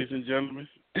have it, ladies and gentlemen.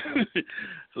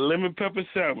 Lemon pepper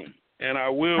salmon. And I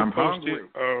will post hungry.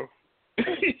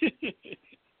 it.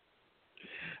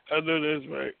 I know that's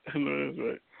right.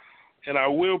 And I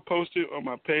will post it on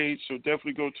my page, so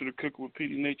definitely go to the Cooking with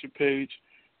Petey Nature page,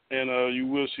 and you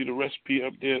will see the recipe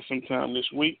up there sometime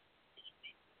this week.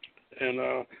 And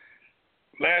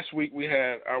last week we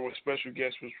had our special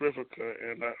guest was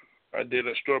Rivika, and I did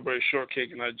a strawberry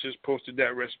shortcake, and I just posted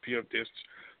that recipe up there.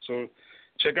 So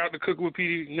check out the Cooking with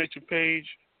Petey Nature page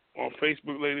on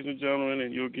Facebook, ladies and gentlemen,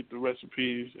 and you'll get the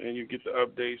recipes and you'll get the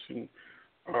updates and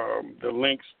the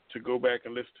links to go back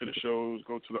and listen to the shows,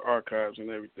 go to the archives and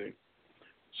everything.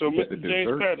 So, Mr.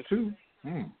 James Patterson.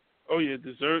 Oh yeah,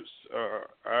 desserts.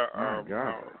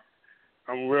 God.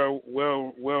 I'm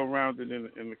well rounded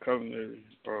in the culinary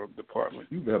department.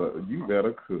 You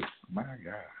better cook. My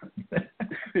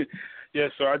God. Yeah,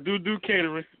 so I do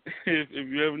catering. If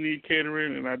you ever need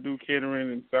catering, and I do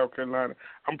catering in South Carolina.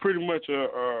 I'm pretty much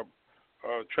a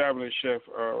traveling chef.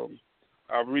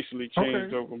 I've recently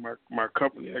changed over my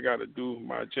company. I got to do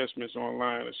my adjustments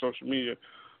online and social media.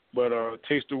 But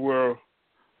Taste the World,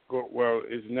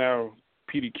 is now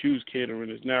PDQ's Catering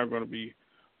is now going to be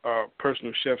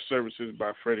Personal Chef Services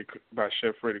by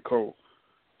Chef Freddie Cole.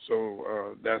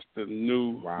 So that's the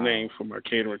new name for my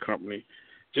catering company.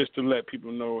 Just to let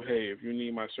people know, hey, if you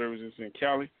need my services in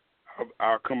Cali,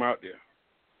 I'll come out there.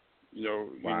 You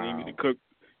need me to cook.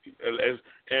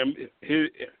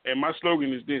 And my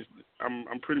slogan is this: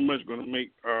 I'm pretty much going to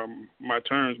make my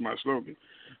terms my slogan.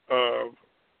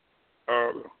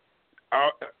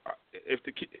 If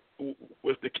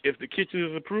the kitchen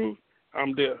is approved,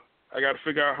 I'm there. I got to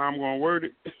figure out how I'm going to word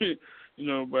it,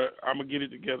 but I'm gonna get it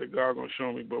together. God gonna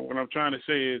show me. But what I'm trying to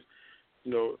say is,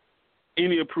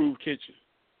 any approved kitchen,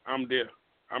 I'm there.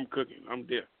 I'm cooking. I'm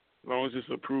there. As long as it's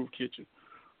an approved kitchen.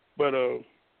 But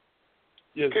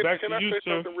yes, back can to I you, say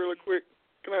sir. something really quick?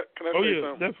 Can I Oh say yeah,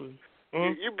 something? definitely.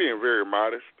 Uh-huh. You're being very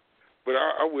modest, but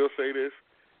I will say this.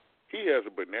 He has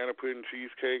a banana pudding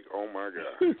cheesecake. Oh, my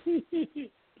God.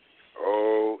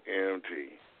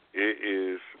 OMG. It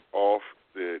is off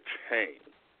the chain.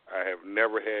 I have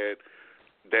never had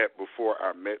that before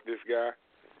I met this guy.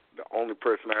 The only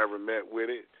person I ever met with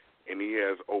it, and he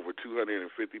has over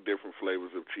 250 different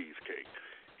flavors of cheesecake.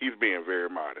 He's being very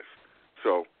modest.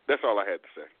 So that's all I had to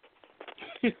say.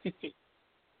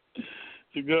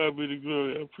 To God be the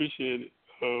glory. I appreciate it.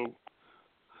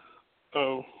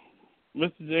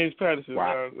 Mr. James Patterson,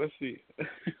 wow. Let's see.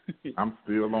 I'm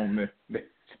still on this.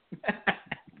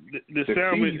 The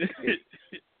salmon.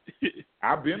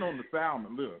 I've been on the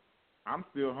salmon. Look, I'm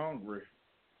still hungry.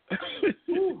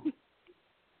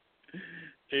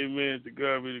 Amen. To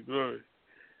God be the glory.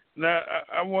 Now,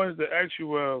 I wanted to ask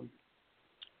you.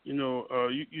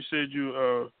 You said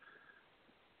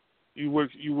you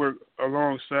work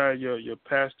alongside your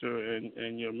pastor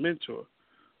and your mentor.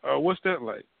 What's that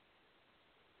like?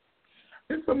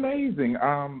 It's amazing.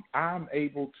 I'm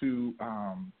able to,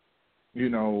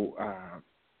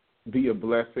 be a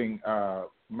blessing.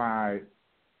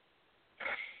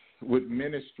 With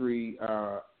ministry,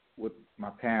 with my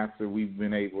pastor, we've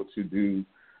been able to do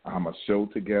a show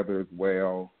together as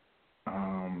well,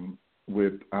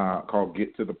 called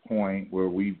Get to the Point, where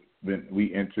we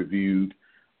interviewed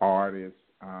artists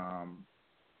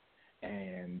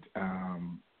and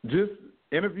just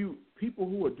interview people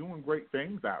who are doing great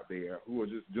things out there, who are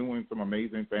just doing some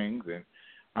amazing things, and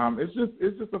it's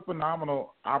just a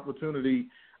phenomenal opportunity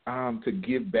to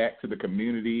give back to the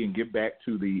community and give back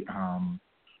to the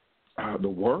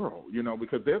world,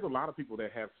 because there's a lot of people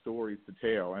that have stories to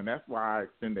tell, and that's why I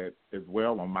extend that as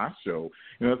well on my show.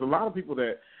 There's a lot of people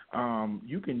that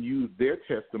you can use their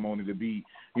testimony to be,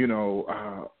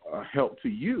 a help to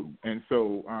you, and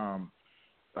so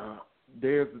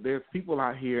there's people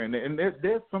out here, and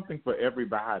there's something for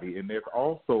everybody, and there's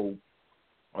also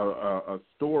a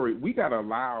story. We got to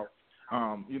allow,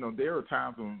 there are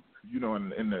times when,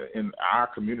 in our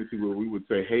community where we would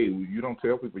say, hey, you don't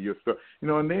tell people your stuff, and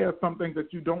there are some things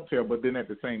that you don't tell, but then at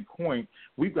the same point,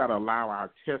 we've got to allow our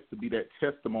test to be that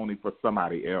testimony for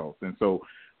somebody else. And so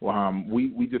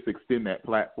we just extend that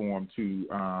platform to,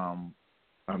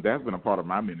 that's been a part of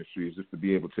my ministry, is just to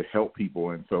be able to help people.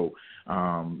 And so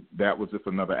that was just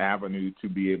another avenue to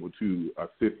be able to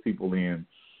assist people in,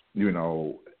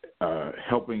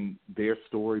 helping their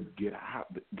story get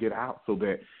out so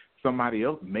that somebody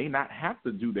else may not have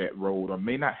to do that road or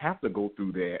may not have to go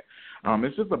through that.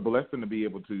 It's just a blessing to be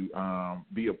able to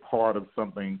be a part of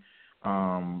something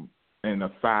and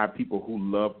aside people who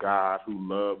love God, who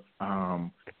love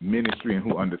ministry, and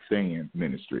who understand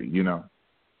ministry,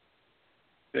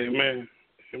 Amen.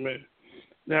 Amen.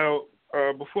 Now,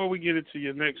 before we get into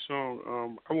your next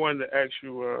song, I wanted to ask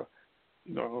you,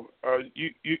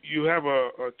 you have a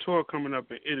tour coming up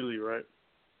in Italy, right?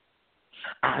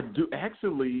 I do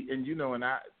actually, and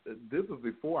this was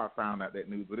before I found out that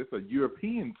news, but it's a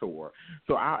European tour,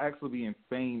 so I'll actually be in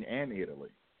Spain and Italy.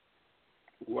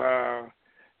 Wow!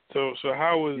 So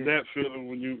how was that feeling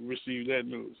when you received that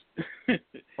news?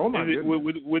 Oh my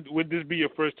goodness! Would this be your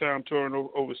first time touring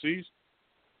overseas?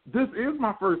 This is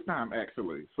my first time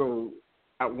actually. So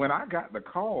when I got the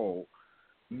call,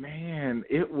 man,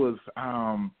 it was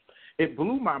it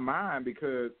blew my mind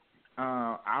because.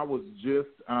 I was just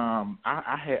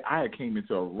I had came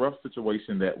into a rough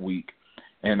situation that week,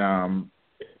 and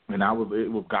it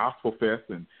was Gospel Fest,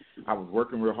 and I was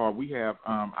working real hard. We have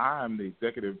I am the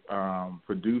executive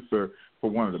producer for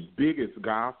one of the biggest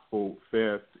gospel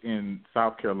fests in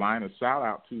South Carolina. Shout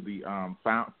out to the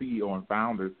CEO and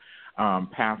founders,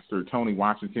 Pastor Tony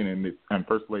Washington and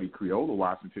First Lady Creola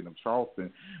Washington of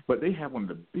Charleston. But they have one of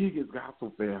the biggest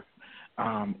gospel fests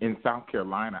in South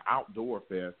Carolina, outdoor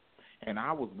fest. And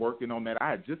I was working on that. I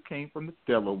had just came from the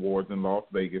Stellar Awards in Las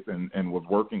Vegas and was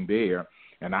working there.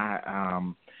 And I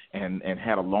and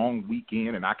had a long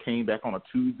weekend. And I came back on a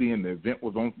Tuesday, and the event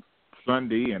was on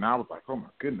Sunday. And I was like, oh, my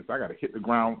goodness, I got to hit the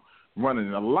ground running.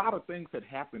 And a lot of things had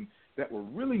happened that were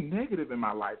really negative in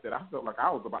my life that I felt like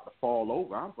I was about to fall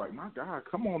over. I was like, my God,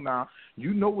 come on now.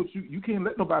 You can't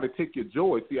let nobody take your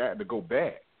joy. See, I had to go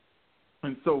back.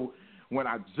 And so when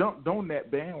I jumped on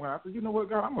that bandwagon, I said, you know what,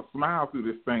 God, I'm going to smile through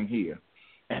this thing here.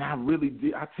 And I really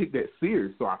did. I take that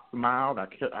serious. So I smiled. I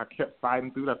kept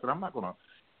fighting through that. I said, I'm not going to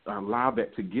allow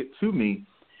that to get to me.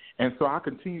 And so I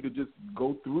continued to just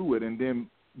go through it. And then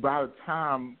by the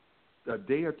time, a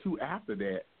day or two after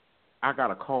that, I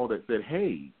got a call that said,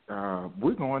 hey, you're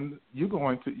going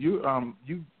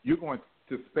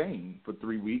to Spain for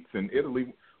 3 weeks, and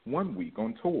Italy 1 week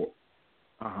on tour.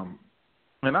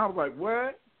 And I was like,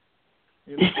 what?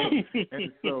 You know?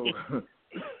 And so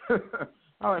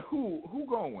I was like, who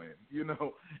going? You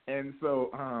know? And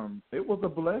so it was a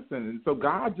blessing. And so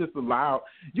God just allowed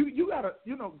you gotta,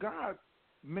 you know, God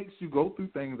makes you go through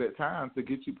things at times to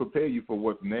get you, prepare you for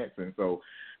what's next. And so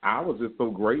I was just so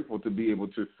grateful to be able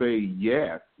to say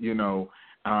yes, you know,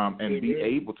 and be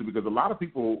able to, because a lot of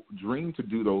people dream to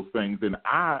do those things, and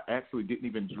I actually didn't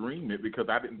even dream it because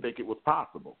I didn't think it was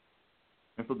possible.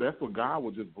 And so that's what God will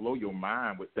just blow your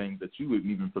mind with things that you wouldn't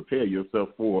even prepare yourself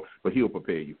for, but He'll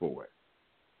prepare you for it.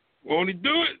 Won't He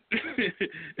do it?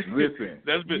 Listen,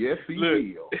 yes, He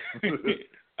will.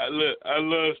 I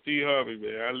love Steve Harvey,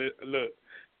 man. Look.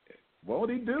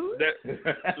 Won't He do it?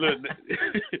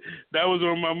 That was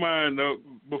on my mind though,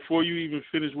 before you even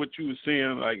finished what you were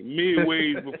saying. Like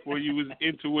midway before you was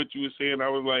into what you were saying, I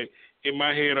was like, in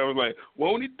my head, I was like,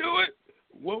 won't He do it?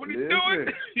 Won't He do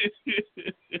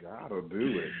it? God'll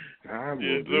do it. God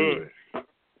will do it.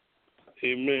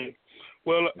 Amen.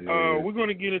 Well, we're going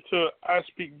to get into I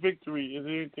Speak Victory. Is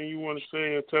there anything you want to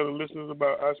say or tell the listeners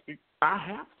about I Speak? I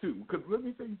have to, because let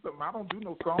me tell you something. I don't do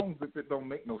no songs if it don't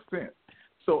make no sense.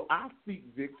 So I Speak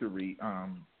Victory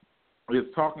is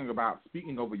talking about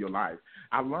speaking over your life.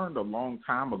 I learned a long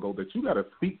time ago that you got to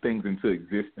speak things into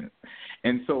existence.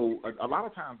 And so a lot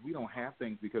of times we don't have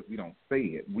things because we don't say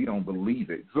it. We don't believe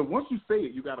it. So once you say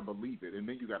it, you got to believe it, and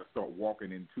then you got to start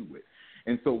walking into it.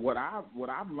 And so what I've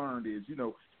learned is, you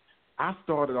know, I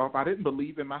started off, I didn't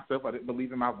believe in myself. I didn't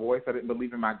believe in my voice. I didn't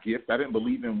believe in my gift. I didn't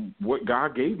believe in what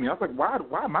God gave me. I was like,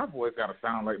 why my voice got to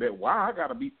sound like that? Why I got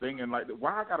to be singing like that?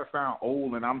 Why I got to sound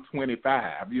old and I'm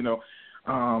 25, you know?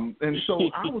 And so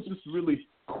I was just really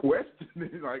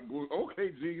questioning, like,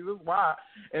 okay, Jesus, why?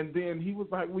 And then He was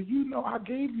like, well, you know, I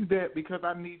gave you that because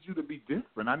I need you to be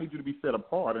different. I need you to be set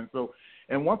apart. And so,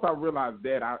 and once I realized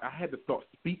that, I had to start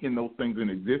speaking those things in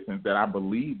existence that I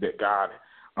believed that God,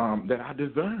 that I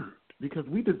deserved. Because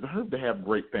we deserve to have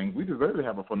great things. We deserve to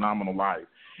have a phenomenal life.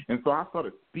 And so I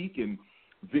started speaking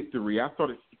victory. I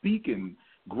started speaking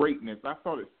greatness. I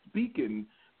started speaking,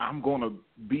 I'm going to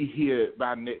be here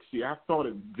by next year. I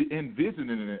started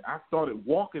envisioning it. I started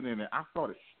walking in it. I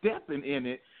started stepping in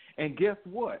it. And guess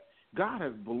what? God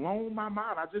has blown my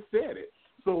mind. I just said it.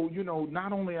 So, you know,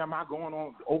 not only am I going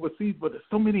on overseas, but there's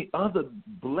so many other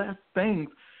blessed things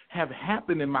have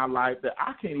happened in my life that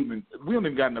I can't even, we don't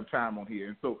even got enough time on here.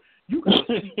 And so you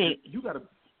got to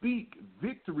speak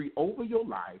victory over your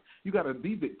life. You got to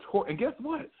be victorious. And guess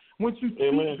what? Once you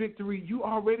speak victory, you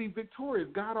already victorious.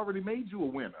 God already made you a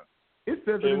winner. It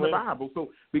says it in the Bible. So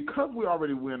because we're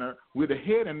already winner, we're the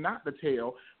head and not the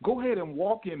tail. Go ahead and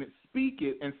walk in it, speak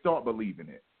it, and start believing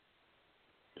it.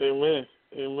 Amen.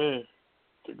 Amen.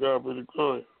 To God be the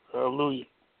glory. Hallelujah.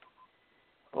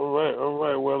 All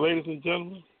right. Well, ladies and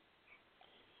gentlemen,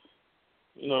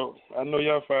 you know, I know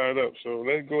y'all fired up, so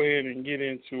let's go ahead and get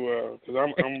into, because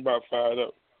I'm about fired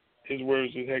up. His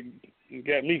words has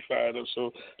got me fired up,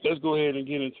 so let's go ahead and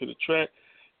get into the track.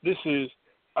 This is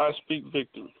I Speak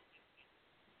Victory.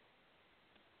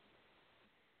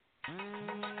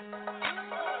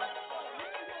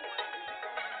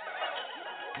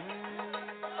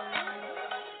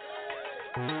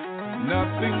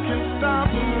 Nothing can stop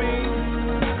me.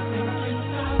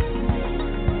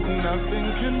 Nothing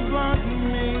can block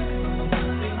me.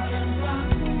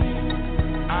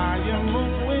 I am a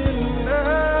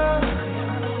winner.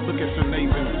 Look at your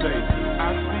neighbor and say, I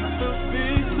speak the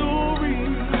victory.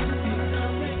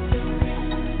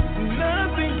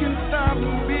 Nothing can stop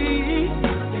me.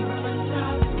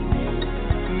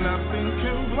 Nothing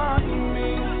can block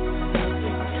me.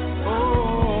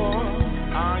 Oh,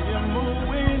 I am a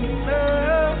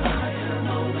winner.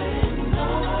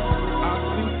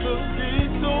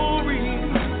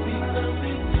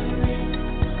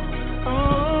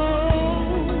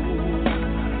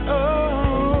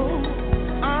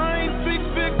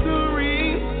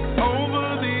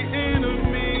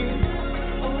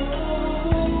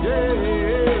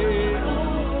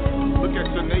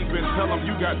 Tell them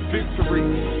you got victory.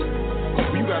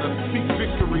 You got to speak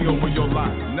victory over your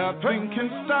life. Nothing can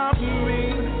stop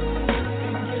me.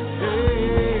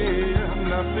 Yeah,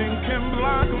 nothing can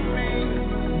block me.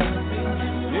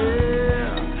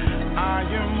 Yeah, I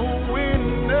am a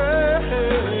winner.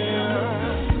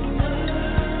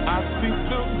 I speak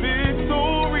the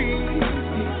victory.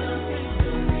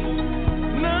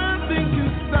 Nothing can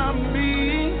stop me.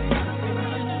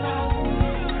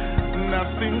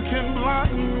 Nothing can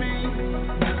block me.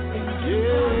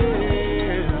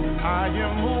 Yeah, I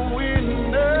am a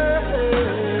winner.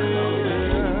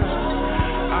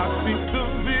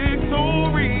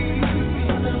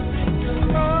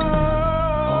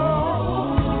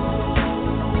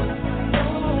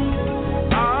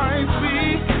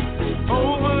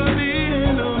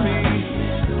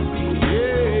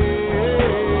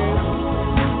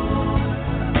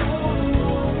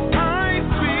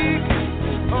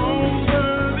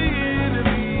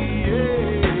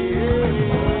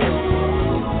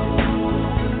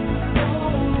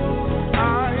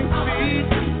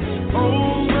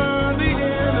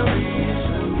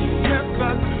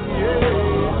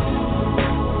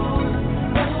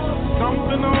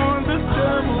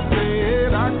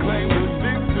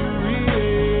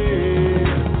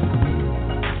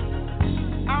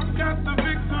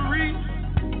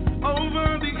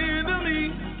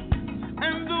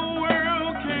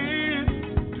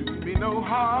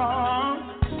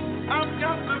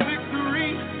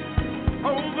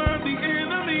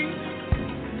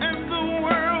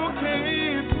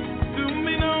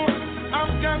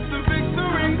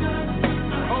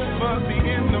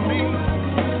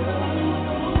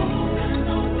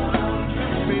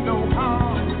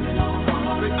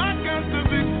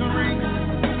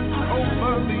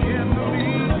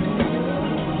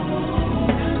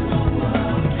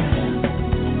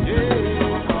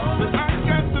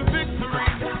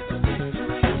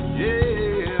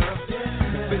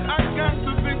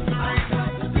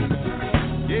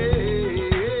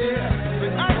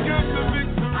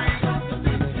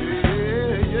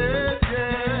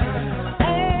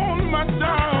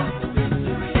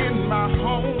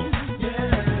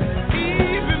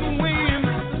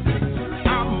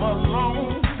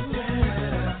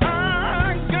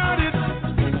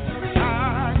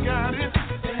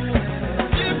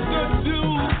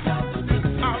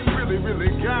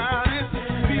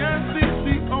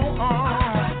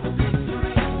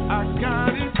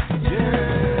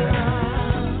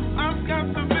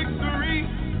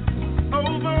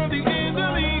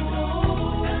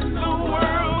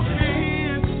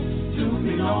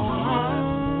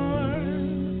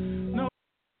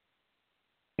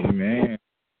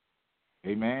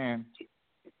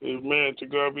 Amen. To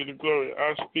God be the glory.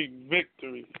 I speak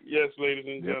victory. Yes, ladies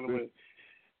and gentlemen.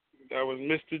 That was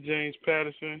Mr. James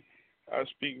Patterson. I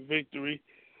speak victory.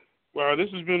 Wow,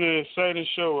 this has been an exciting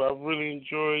show. I've really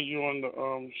enjoyed you on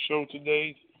the show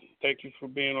today. Thank you for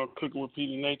being on Cooking with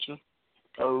Petey Nature.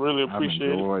 I really appreciate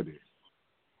it. I've enjoyed it.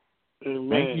 Amen.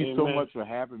 Thank you so Amen. much for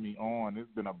having me on.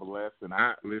 It's been a blessing.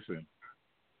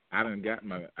 You done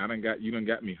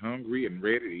got me hungry and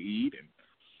ready to eat, and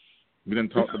we done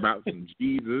talked about some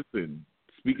Jesus and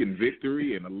speaking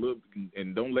victory and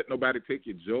don't let nobody take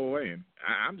your joy, and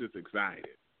I'm just excited.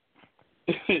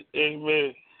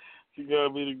 Amen. To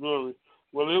God be the glory.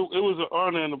 Well, it was an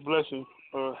honor and a blessing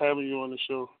having you on the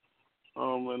show,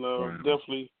 and wow.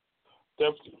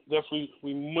 Definitely,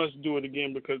 we must do it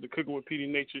again because the Cooking with Petey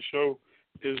Nature show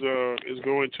is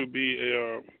going to be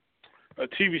a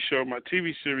TV show. My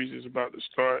TV series is about to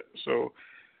start, so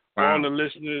all the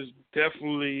listeners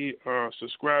definitely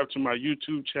subscribe to my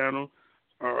YouTube channel.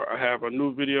 I have a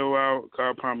new video out,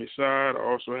 God Promise Side. I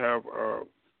also have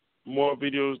more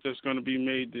videos that's going to be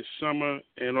made this summer,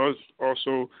 and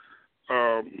also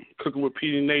Cooking with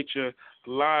Petey Nature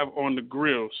live on the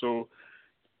grill. So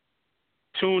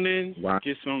tune in,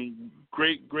 get some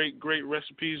great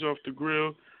recipes off the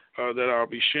grill that I'll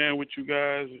be sharing with you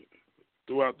guys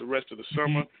throughout the rest of the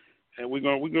summer, and we're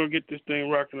gonna get this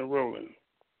thing rocking and rolling.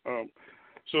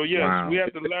 So yes, we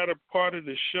have the latter part of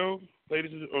the show,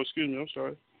 ladies. Excuse me, I'm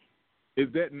sorry.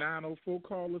 Is that 904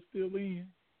 caller still in?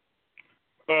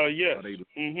 Yes.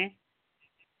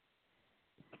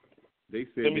 They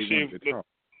said they wanted to talk.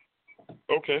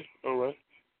 Okay, all right.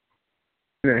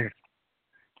 Yeah.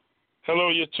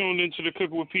 Hello, you're tuned into the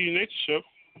Cooking with Petey Nature show.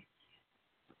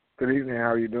 Good evening.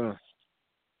 How are you doing?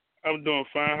 I'm doing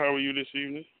fine. How are you this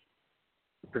evening?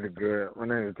 Pretty good. My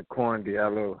name is DeQuan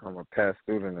Diallo. I'm a past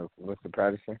student of Mr.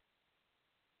 Patterson.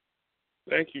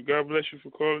 Thank you. God bless you for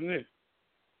calling in.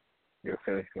 Yes,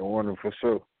 sir. It's a wonderful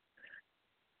show.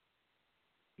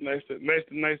 Nice to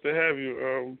have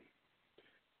you.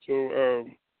 So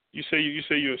you say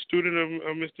you're a student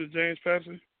of Mr. James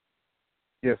Patterson?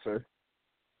 Yes, sir.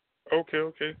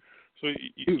 Okay. So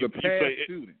he's a past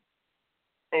student.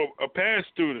 Oh, a past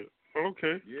student.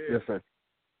 Okay. Yeah. Yes, sir.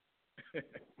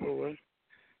 All right.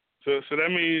 So that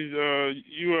means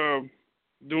you are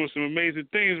doing some amazing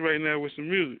things right now with some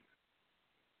music.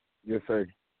 Yes, sir.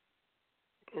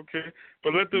 Okay,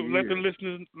 but let the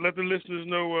listeners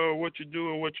know what you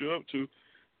do and what you're up to,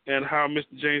 and how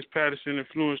Mr. James Patterson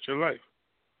influenced your life.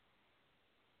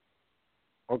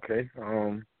 Okay.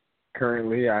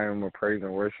 Currently, I am a praise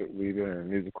and worship leader and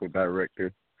musical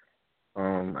director.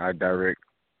 I direct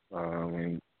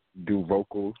and do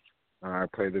vocals. I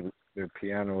play the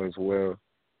piano as well.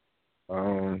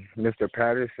 Mr.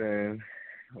 Patterson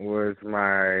was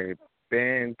my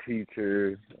band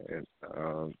teacher,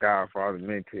 godfather,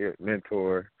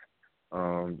 mentor,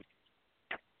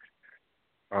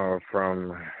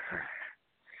 from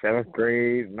 7th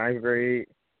grade, 9th grade,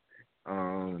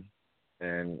 and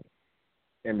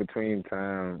in between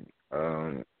time,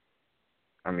 I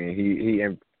never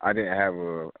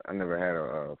had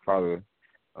a father,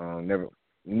 never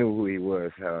knew who he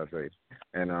was, how I say,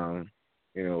 and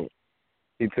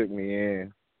he took me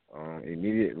in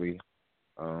immediately.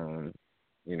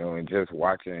 And just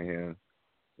watching him,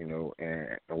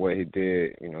 and what he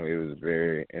did, it was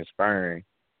very inspiring.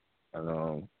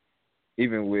 And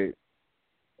even with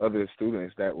other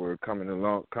students that were coming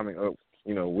up,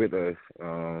 with us,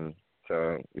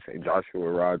 so we say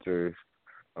Joshua Rogers,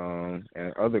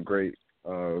 and other great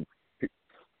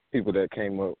people that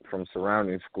came up from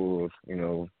surrounding schools,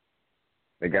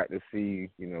 they got to see,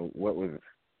 what was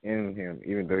in him,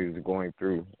 even though he was going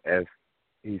through, as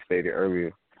he stated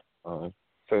earlier.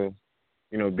 So,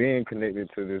 being connected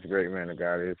to this great man of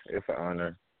God it's an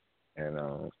honor, and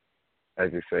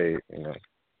as you say,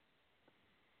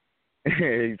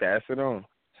 he passed it on.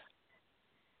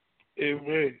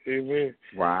 Amen.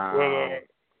 Wow. Well,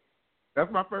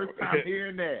 that's my first time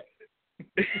hearing that.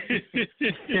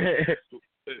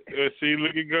 See,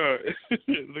 look at God.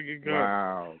 Look at God.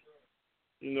 Wow.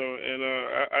 And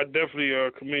I definitely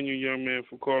commend you, young man,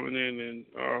 for calling in and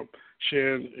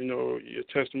sharing, your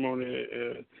testimony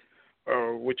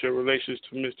with your relations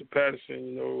to Mr.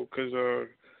 Patterson, because,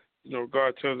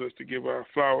 God tells us to give our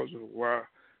flowers while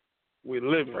we're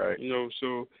living, right.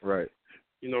 So, right.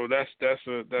 That's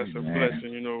a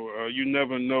blessing, you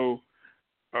never know.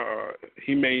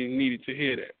 He may needed to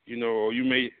hear that, or you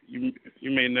may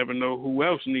never know who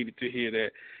else needed to hear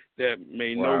that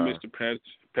may know Mr.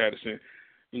 Patterson.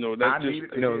 That's I just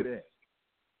needed to hear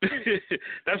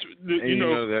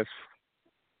that.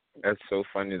 That's so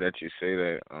funny that you say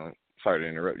that. Sorry to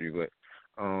interrupt you, but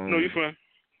No, you're fine.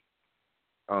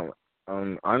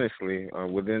 Honestly,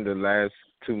 within the last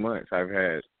 2 months, I've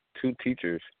had 2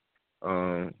 teachers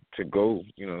to go,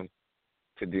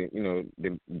 to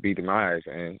be demised,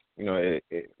 and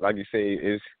it, like you say,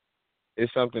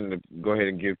 it's something to go ahead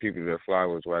and give people their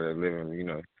flowers while they're living,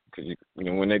 because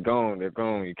when they're gone, they're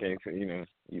gone. You can't say,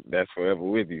 that's forever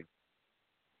with you.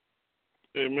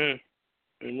 Amen.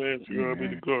 Amen. To God be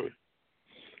the glory.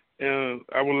 And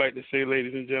I would like to say,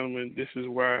 ladies and gentlemen, this is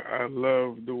why I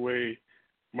love the way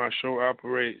my show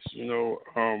operates.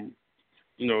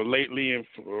 Lately and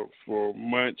for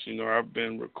months, I've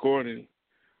been recording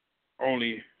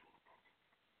only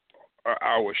an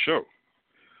hour show,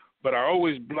 but I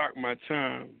always block my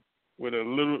time with a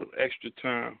little extra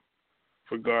time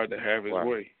for God to have His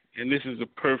way. And this is a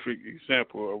perfect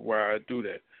example of why I do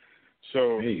that.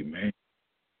 So, amen.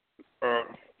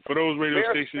 For those radio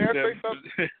stations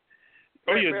that,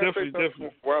 oh yeah,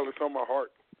 definitely. While it's on my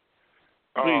heart,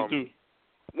 please do.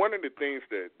 One of the things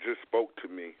that just spoke to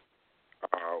me,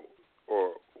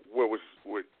 or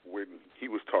when he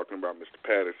was talking about Mr.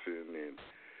 Patterson,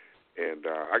 and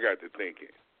I got to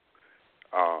thinking.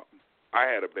 I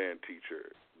had a band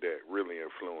teacher that really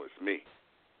influenced me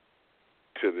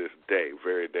to this day,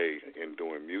 very day, in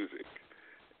doing music,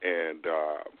 and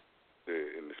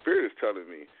the Spirit is telling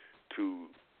me to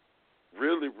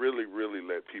really, really, really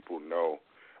let people know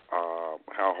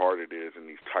how hard it is in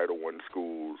these Title I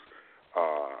schools,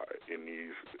 in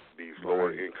these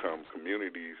lower income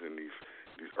communities, in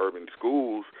these urban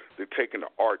schools. They're taking the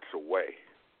arts away,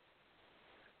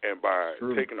 and by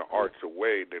taking the arts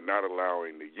away, they're not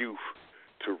allowing the youth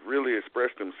to really express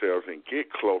themselves and get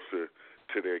closer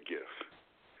to their gifts.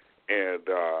 And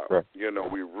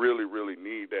we really, really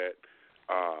need that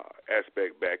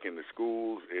aspect back in the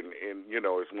schools, and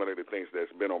it's one of the things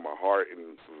that's been on my heart.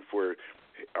 And for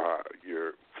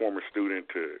your former student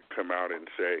to come out and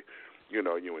say,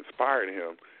 you inspired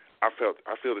him, I feel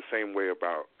the same way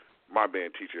about my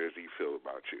band teacher as he feels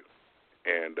about you.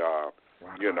 And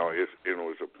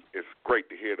it's great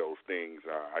to hear those things.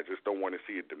 I just don't want to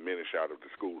see it diminish out of the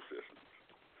school system.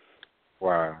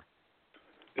 Wow.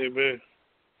 Amen.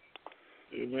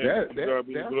 That's a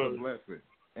blessing,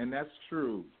 and that's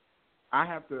true. I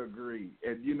have to agree.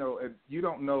 And you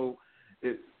don't know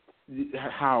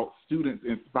how students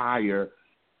inspire.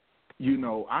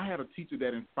 I had a teacher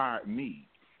that inspired me,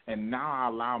 and now I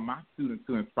allow my students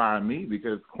to inspire me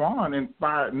because Quan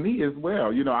inspired me as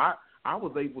well. I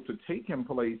was able to take him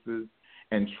places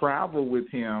and travel with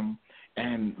him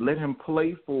and let him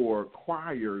play for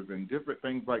choirs and different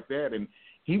things like that. And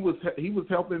he was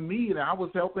helping me, and I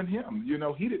was helping him.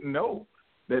 He didn't know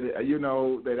that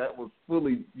that was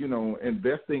fully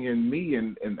investing in me,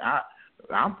 and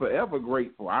I'm forever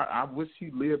grateful. I wish he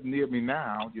lived near me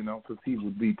now, because he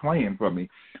would be playing for me.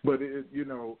 But it's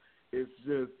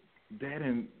just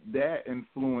that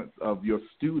influence of your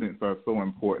students are so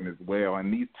important as well.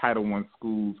 And these Title I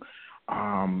schools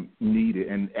need it.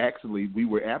 And actually, we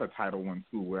were at a Title I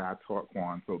school where I taught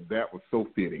Quan, so that was so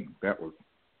fitting.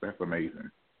 That's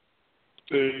amazing.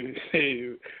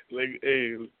 Hey,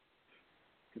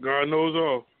 God knows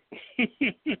all.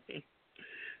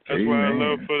 That's Amen. why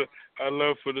I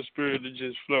love for the Spirit to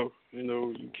just flow.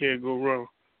 You can't go wrong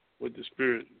with the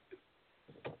Spirit.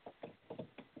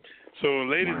 So,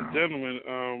 ladies and gentlemen,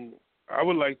 I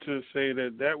would like to say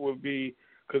that would be,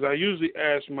 because I usually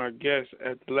ask my guests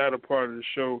at the latter part of the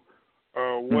show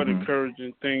what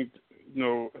encouraging things,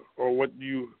 or what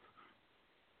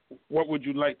would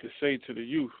you like to say to the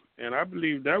youth? And I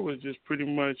believe that was just pretty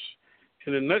much,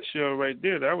 in a nutshell right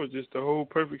there, that was just the whole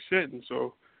perfect setting.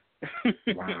 So,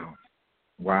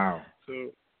 Wow.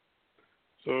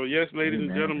 So yes, ladies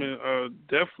and gentlemen,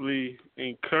 definitely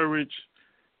encourage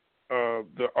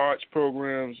the arts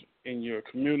programs in your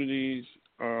communities,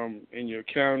 in your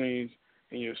counties,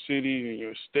 in your city, in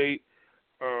your state.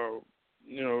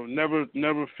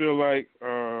 Never feel like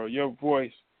your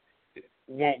voice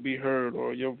won't be heard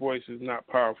or your voice is not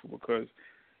powerful, because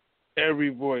every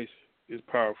voice is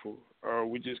powerful.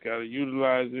 We just got to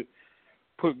utilize it.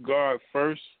 Put God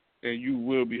first, and you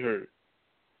will be heard.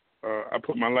 I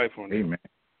put my life on it. Amen.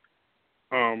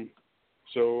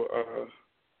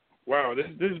 Wow, this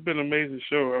has been an amazing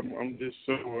show. I'm just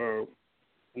so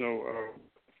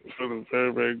feeling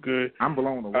very, very good. I'm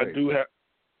blown away. I do have.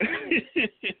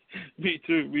 Me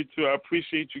too. I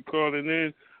appreciate you calling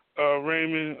in,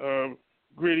 Raymond.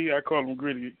 Gritty, I call him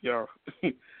Gritty, y'all.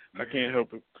 I can't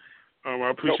help it. I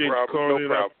appreciate you calling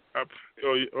in.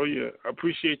 I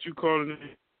appreciate you calling in.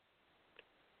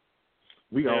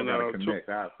 We all got to connect.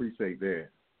 I appreciate that.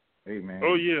 Amen.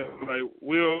 Oh yeah, like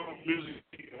we're all music.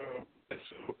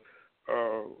 So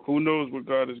who knows what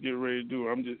God is getting ready to do?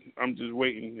 I'm just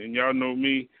waiting. And y'all know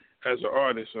me as an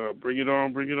artist. Bring it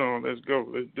on, bring it on. Let's go.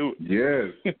 Let's do it.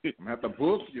 Yes. I'm at the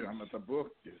book you.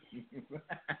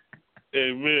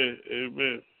 Amen.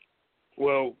 Amen.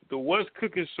 Well, the What's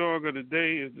Cooking song of the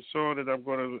day is the song that I'm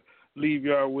going to leave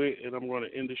y'all with, and I'm going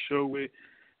to end the show with.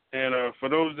 And for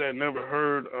those that never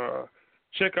heard,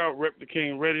 check out Rep the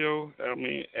King Radio. I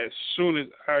mean, as soon as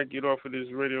I get off of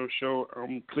this radio show,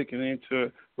 I'm clicking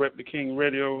into Rep the King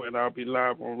Radio, and I'll be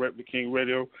live on Rep the King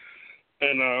Radio.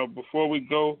 And before we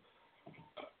go,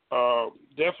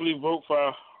 definitely vote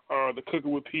for the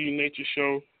Cooking with P Nature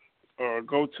show.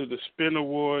 Go to the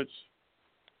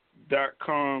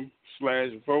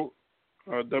spinawards.com/vote,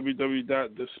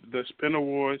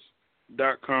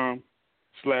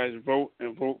 www.thespinawards.com/vote,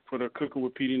 and vote for the Cooking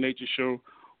with PD Nature show.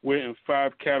 We're in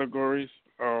 5 categories.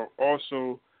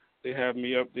 Also, they have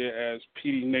me up there as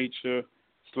PD Nature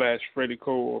 /Freddie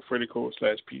Cole or Freddie Cole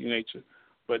 /PD Nature.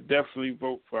 But definitely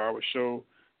vote for our show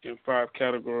in 5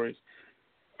 categories.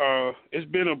 It's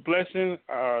been a blessing.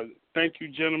 Thank you,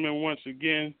 gentlemen, once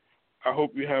again. I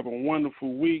hope you have a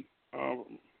wonderful week.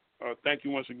 Thank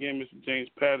you once again, Mr. James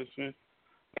Patterson.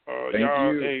 Thank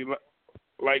you. Hey,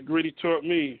 like Gritty taught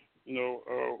me,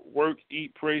 work,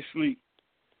 eat, pray, sleep.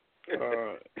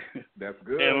 That's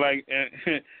good. And like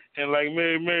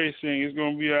Mary saying, it's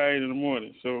gonna be all right in the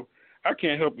morning. So I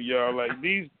can't help it, y'all. Like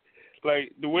the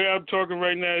way I'm talking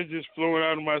right now is just flowing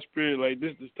out of my spirit. Like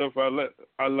this is the stuff I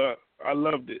love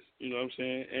this. You know what I'm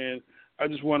saying? And I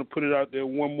just want to put it out there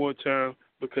one more time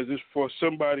because it's for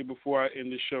somebody before I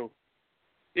end the show.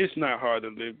 It's not hard to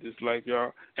live this life,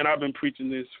 y'all. And I've been preaching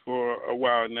this for a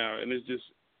while now, and it's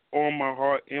just on my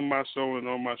heart, in my soul, and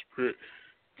on my spirit.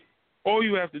 All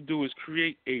you have to do is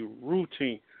create a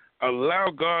routine.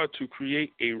 Allow God to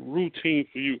create a routine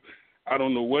for you. I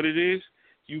don't know what it is.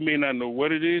 You may not know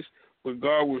what it is, but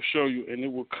God will show you, and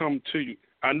it will come to you.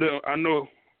 I know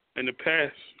in the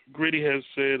past, Gritty has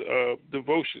said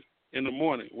devotion in the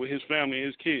morning with his family and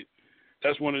his kids.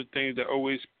 That's one of the things that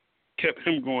always kept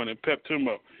him going and pepped him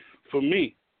up. For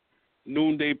me,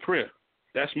 noonday prayer,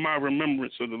 that's my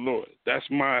remembrance of the Lord. That's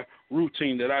my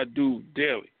routine that I do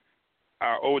daily.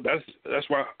 That's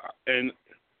why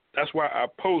I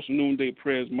post noonday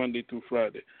prayers Monday through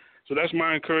Friday. So that's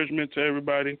my encouragement to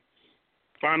everybody.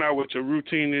 Find out what your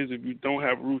routine is. If you don't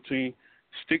have a routine,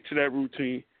 stick to that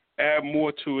routine. Add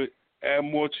more to it. Add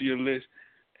more to your list.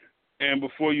 And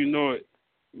before you know it,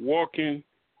 walking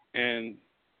and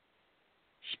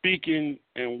speaking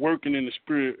and working in the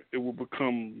spirit, it will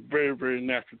become very, very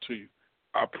natural to you.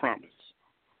 I promise.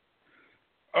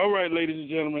 All right, ladies and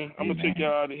gentlemen, I'm going to take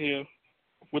y'all out of here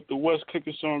with the What's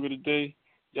Cooking song of the day.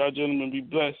 Y'all gentlemen be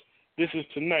blessed. This is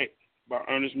Tonight by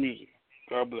Ernest Music.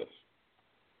 God bless.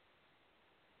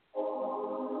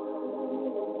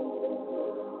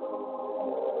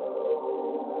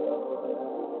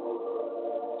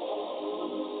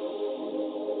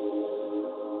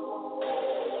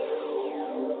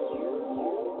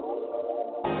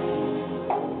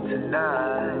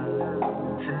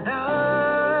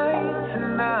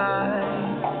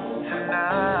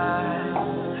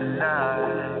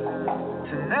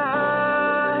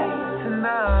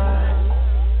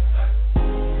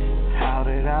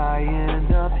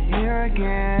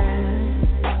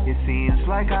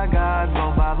 Like I got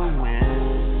blown by the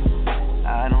wind.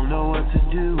 I don't know what to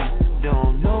do,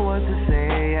 don't know what to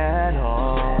say at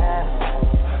all.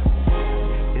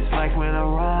 It's like when I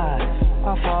rise,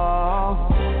 I fall,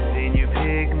 then you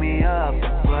pick me up,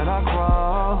 but I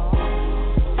crawl.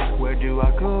 Where do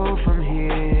I go from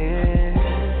here?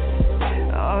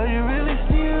 Are you really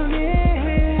still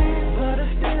here? But a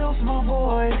still small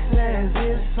voice says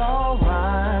it's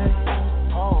alright.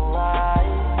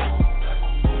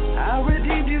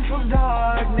 From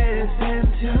darkness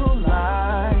into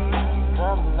light,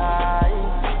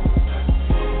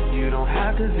 you don't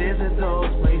have to visit those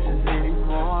places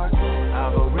anymore.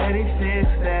 I've already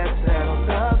fixed that, settled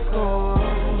the score.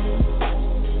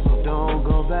 So don't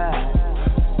go back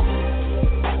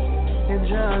and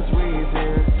just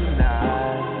revisit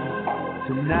tonight,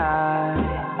 tonight,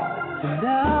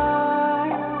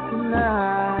 tonight,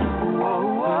 tonight,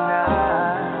 whoa,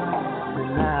 tonight, tonight.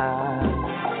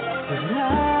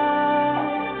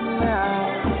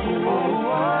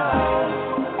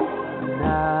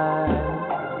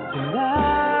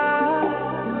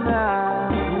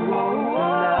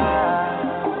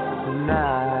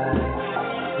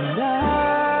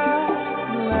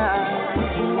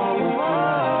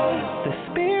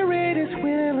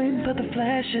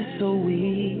 Is so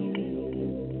weak.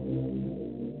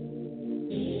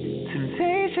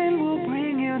 Temptation will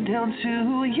bring you down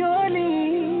to your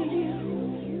knees.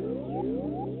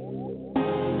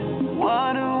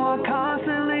 Why do I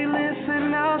constantly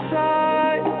listen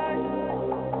outside?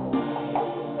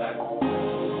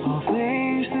 All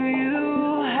things to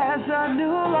you has a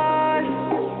new life,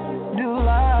 new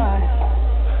life.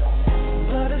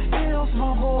 But it still,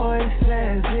 my voice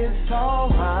says it's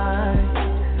alright,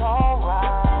 it's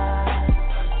alright.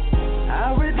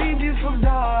 I redeemed you from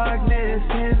darkness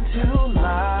into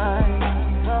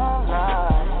light,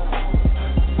 alright.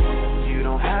 You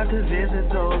don't have to visit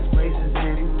those places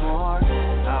anymore.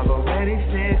 I've already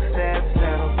fixed that,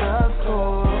 settled the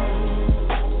score.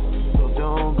 So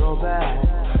don't go back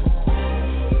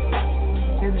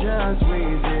and just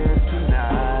resist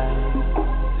tonight,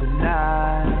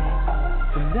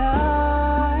 tonight, tonight.